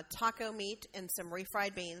some taco meat and some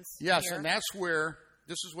refried beans. Yes, here. and that's where,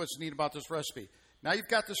 this is what's neat about this recipe. Now you've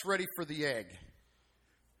got this ready for the egg.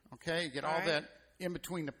 Okay, you get all right. that in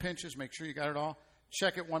between the pinches. Make sure you got it all.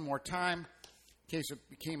 Check it one more time in case it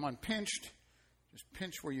became unpinched. Just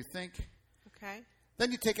pinch where you think. Okay.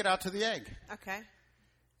 Then you take it out to the egg. Okay.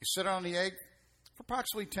 You sit it on the egg for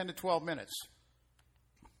approximately 10 to 12 minutes.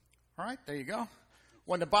 All right, there you go.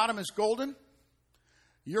 When the bottom is golden,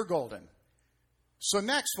 you're golden. So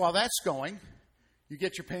next, while that's going, you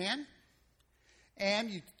get your pan and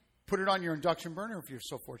you put it on your induction burner if you're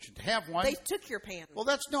so fortunate to have one. They took your pan. Well,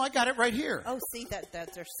 I got it right here. Oh, see, that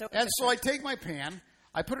they're so. And so I take my pan,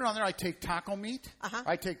 I put it on there, I take taco meat,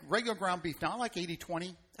 I take regular ground beef. Now I like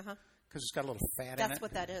 80-20 because it's got a little fat in it. That's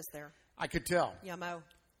what that is there. I could tell. Yummo.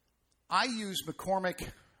 I use McCormick,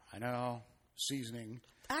 seasoning.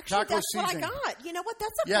 Actually, taco that's seasoning. what I got. You know what?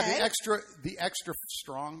 That's okay. Yeah, the extra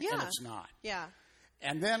strong, and it's not. Yeah.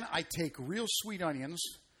 And then I take real sweet onions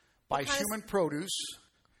by kind of Human Produce,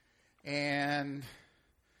 and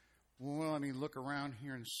well, let me look around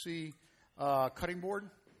here and see cutting board.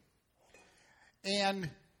 And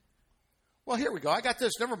well, here we go. I got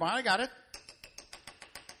this. Never mind, I got it.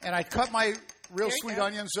 And I cut my real sweet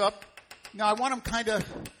onions up. Now I want them kind of.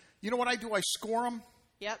 You know what I do? I score them.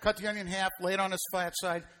 Yep. Cut the onion in half, lay it on its flat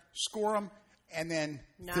side, score them, and then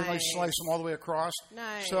thinly slice them all the way across.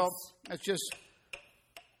 Nice. So that's just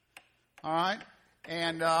all right.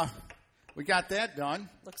 And we got that done.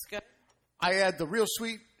 Looks good. I add the real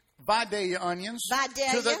sweet Vidalia onions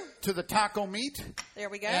to the taco meat. There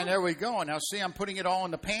we go. And there we go. Now see, I'm putting it all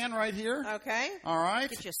in the pan right here. Okay. All right.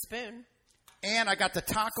 Get you a spoon. And I got the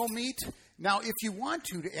taco meat. Now, if you want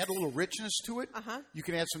to add a little richness to it, you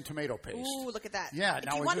can add some tomato paste. Ooh, look at that. Yeah. If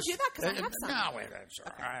you want to do that, because I have some. No, wait, that's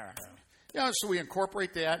all right. Yeah, so we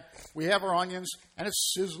incorporate that. We have our onions, and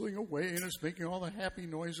it's sizzling away, and it's making all the happy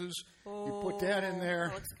noises. Ooh, you put that in there.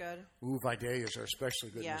 That looks good. Ooh, Vidalias are especially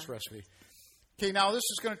good in this recipe. Okay, now this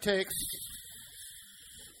is going to take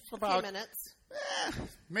about a few minutes.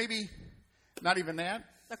 Maybe not even that.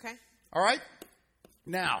 Okay. All right.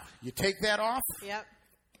 Now, you take that off. Yep.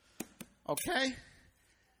 Okay.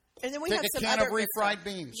 And then we take have a some can other of refried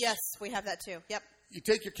beans. Yes, we have that too. Yep. You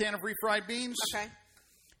take your can of refried beans. Okay.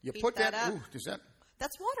 You Heat put that that. up. Ooh, does that?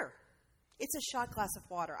 That's water. It's a shot glass of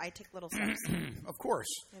water. I take little sips. Of course.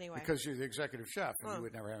 Anyway. Because you're the executive chef and you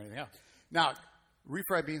would never have anything else. Now,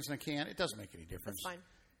 refried beans in a can, it doesn't make any difference. That's fine.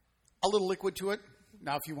 A little liquid to it.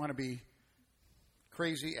 Now, if you want to be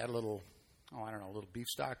crazy, add a little, a little beef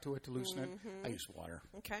stock to it to loosen it. I use water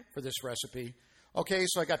for this recipe. Okay,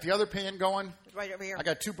 so I got the other pan going. Right over here. I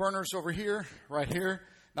got two burners over here, right here.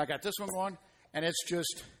 And I got this one going, and it's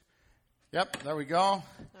just, there we go. All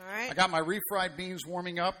right. I got my refried beans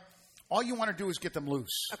warming up. All you want to do is get them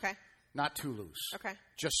loose. Okay. Not too loose. Okay.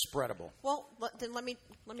 Just spreadable. Well, then let me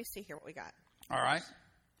see here what we got. All right.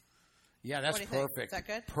 Yeah, that's What do you think? perfect. Is that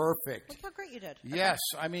good? Perfect. Look how great you did. Yes,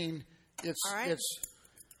 I mean it's All right. it's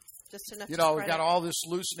just enough. we've to got spread it. all this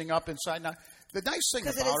loosening up inside now. The nice thing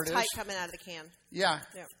about because it is tight is coming out of the can. Yeah.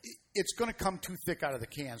 Yeah. It's going to come too thick out of the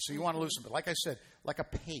can, so you want to loosen it. But like I said, like a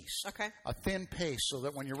paste. Okay. A thin paste, so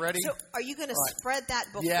that when you're ready. So, are you going to spread that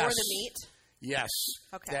before Yes. the meat? Yes.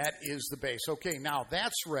 Okay. That is the base. Okay, now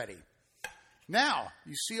that's ready. Now,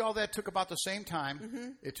 you see all that took about the same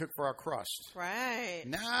time it took for our crust. Right.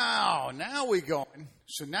 Now we go.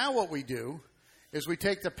 So now what we do is we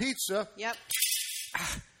take the pizza. Yep.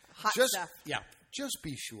 Hot Just stuff. Yeah. Just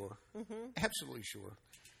be sure. Absolutely sure.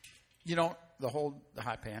 You know, the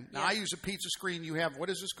hot pan. Now, Yeah. I use a pizza screen. You have, what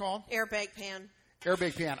is this called? Air bake pan. Air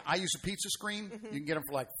bake pan. I use a pizza screen. You can get them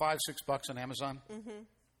for like $5-6 on Amazon.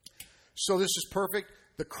 So this is perfect.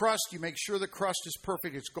 The crust, you make sure the crust is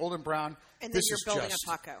perfect. It's golden brown. And then this you're is building just,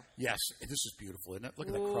 a taco. Yes. This is beautiful, isn't it? Look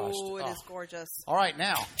at the crust. Ooh, it Oh. is gorgeous. All right,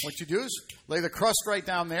 now, what you do is lay the crust right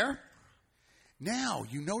down there. Now,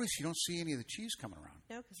 you notice you don't see any of the cheese coming around.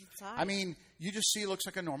 No, because it's hot. I mean, you just see it looks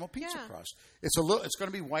like a normal pizza Yeah. crust. It's it's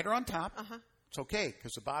going to be whiter on top. It's okay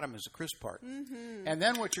because the bottom is the crisp part. And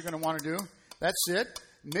then what you're going to want to do, that's it.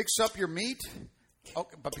 mix up your meat. Oh,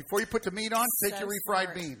 but before you put the meat on, take your refried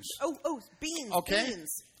smart. beans. Oh, beans. Okay?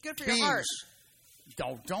 Beans. Good for Beans. your heart.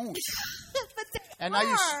 Don't. But they And now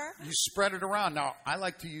are. you spread it around. Now, I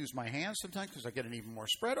like to use my hands sometimes because I get an even more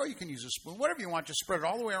spread, or you can use a spoon. Whatever you want, just spread it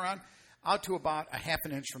all the way around out to about a half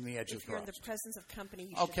an inch from the edge of If the you're in the crust. presence of company,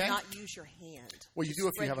 you Okay. should not use your hand. Well, you do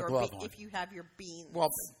if you Spread have a your glove on. If you have your beans. Well,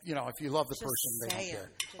 if you love the Just person, they don't saying.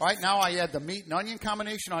 care. Just All right, now I add the meat and onion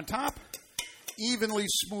combination on top. Evenly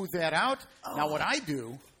smooth that out. Now, what I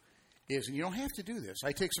do is, and you don't have to do this,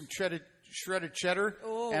 I take some shredded cheddar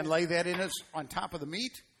and lay that in on top of the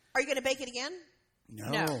meat. Are you going to bake it again?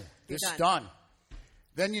 No, you're it's done. done.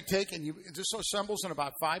 Then you take and this assembles in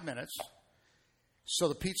about 5 minutes. So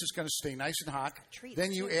the pizza's going to stay nice and hot. Treats,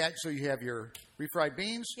 Then you too. add, so you have your refried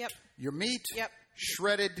beans, Yep. your meat, Yep.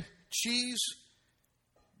 shredded cheese.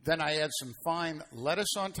 Then I add some fine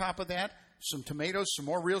lettuce on top of that, some tomatoes, some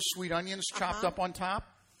more real sweet onions chopped up on top.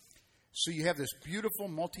 So you have this beautiful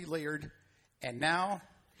multi-layered, and now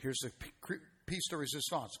here's the piece de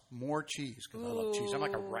resistance, more cheese, because I love cheese. I'm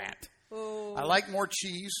like a rat. I like more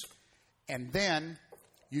cheese. And then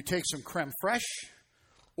you take some creme fraiche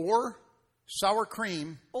or sour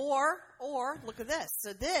cream. Or look at this.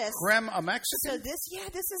 So this. Creme a Mexican? So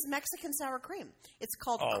this is Mexican sour cream. It's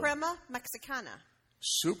called crema mexicana.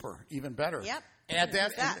 Super, even better. Yep. Add that,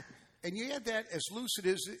 Use that. and you add that as loose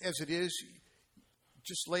as it is.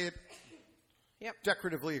 Just lay it Yep.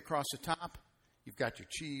 decoratively across the top. You've got your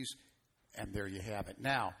cheese, and there you have it.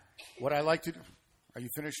 Now, what I like to do, are you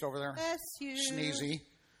finished over there? Bless you. Sneezy.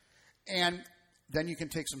 And then you can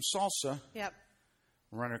take some salsa, Yep.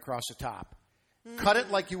 run it across the top. Cut it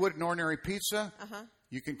like you would an ordinary pizza. Uh-huh.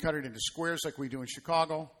 You can cut it into squares like we do in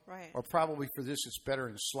Chicago. Right. Or probably for this, it's better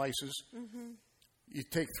in slices. Mm-hmm. You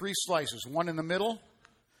take 3 slices, one in the middle.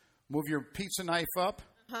 Move your pizza knife up.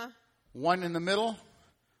 Uh-huh. One in the middle.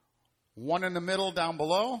 One in the middle down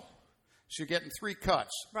below. So you're getting 3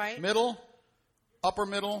 cuts. Right. Middle, upper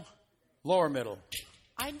middle, lower middle.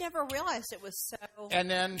 I never realized it was so. And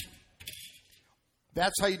then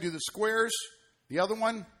that's how you do the squares. The other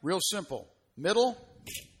one, real simple. Middle,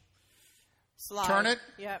 Slide. turn it.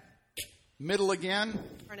 Yep. middle again,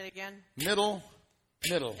 Turn it again. middle.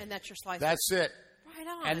 And that's your slice. That's it. right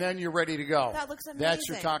on. And then you're ready to go. That looks That's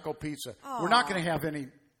your amazing. taco pizza. Aw. We're not going to have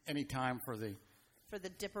any time for the... for the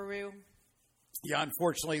dipperoo. Yeah,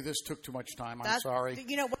 unfortunately, this took too much time. I'm That's- sorry.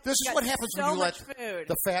 you know what? This You is got what happens so when you let much food.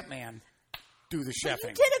 the fat man do the But chefing.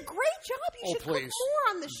 you did a great job. You Oh, should please. cook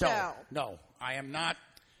more on the show. No, I am not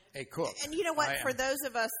a cook. And you know what? I For am- those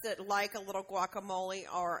of us that like a little guacamole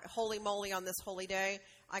or holy moly on this holy day,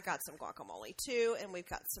 I got some guacamole too, and we've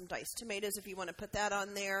got some diced tomatoes. If you want to put that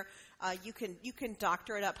on there, you can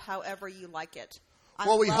doctor it up however you like it.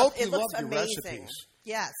 Well, we hope you it looks loved your amazing. recipes.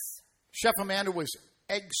 Yes. Chef Amanda was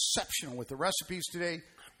exceptional with the recipes today.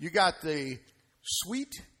 You got the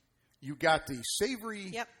sweet, you got the savory,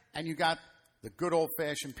 Yep. and you got the good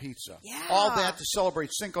old-fashioned pizza. Yeah. All that to celebrate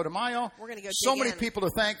Cinco de Mayo. We're gonna go So dig many in. people to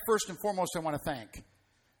thank. First and foremost, I want to thank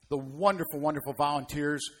the wonderful, wonderful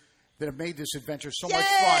volunteers that have made this adventure so much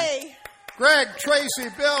fun. Yay! Greg, Tracy,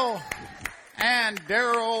 Bill, and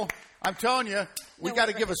Daryl. I'm telling you, we No, got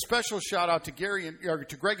to we're give a great. special shout out to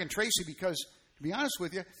to Greg and Tracy because, to be honest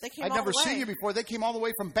with you, They came I'd all never the seen way. you before. They came all the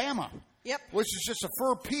way from Bama. Yep. Which is just a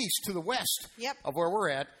fur piece to the west Yep. of where we're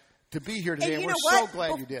at to be here today. And you We're know so what?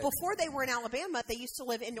 glad you did. Before they were in Alabama, they used to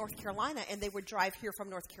live in North Carolina, and they would drive here from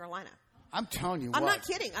North Carolina. I'm telling you I'm what. not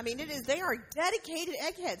kidding. I mean, they are dedicated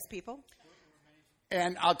eggheads, people.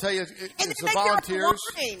 And I'll tell you, And it's they the make their own volunteers.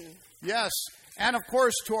 wine. Yes. And, of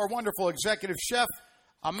course, to our wonderful executive chef,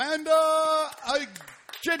 Amanda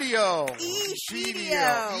Egidio.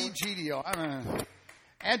 Egidio.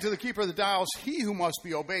 And to the keeper of the dials, he who must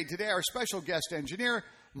be obeyed today, our special guest engineer,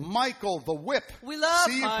 Michael the Whip. We love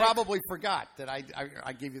See, you Mike. probably forgot that I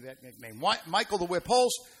gave you that nickname. Michael the Whip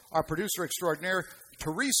Holst, our producer extraordinaire,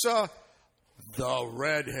 Teresa the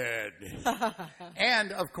Redhead.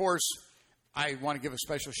 And, of course, I want to give a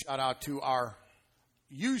special shout-out to our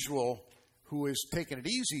usual who is taking it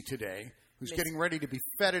easy today, who's getting ready to be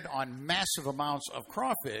feted on massive amounts of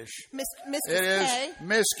crawfish. Mrs. It is K.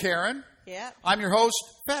 Miss Karen. Yeah. I'm your host,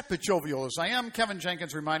 fat but jovial as I am, Kevin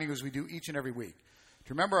Jenkins, reminding you as we do each and every week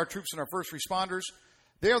to remember our troops and our first responders.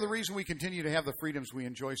 They are the reason we continue to have the freedoms we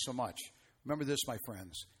enjoy so much. Remember this, my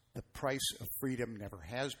friends. The price of freedom never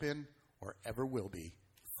has been or ever will be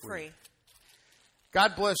Free.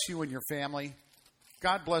 God bless you and your family.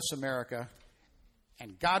 God bless America.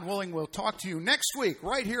 And God willing, we'll talk to you next week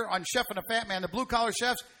right here on Chef and the Fat Man, the Blue Collar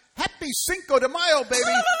Chefs. Happy Cinco de Mayo, baby.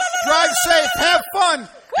 Drive safe, have fun,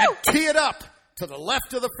 and tee it up to the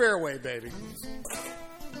left of the fairway, baby.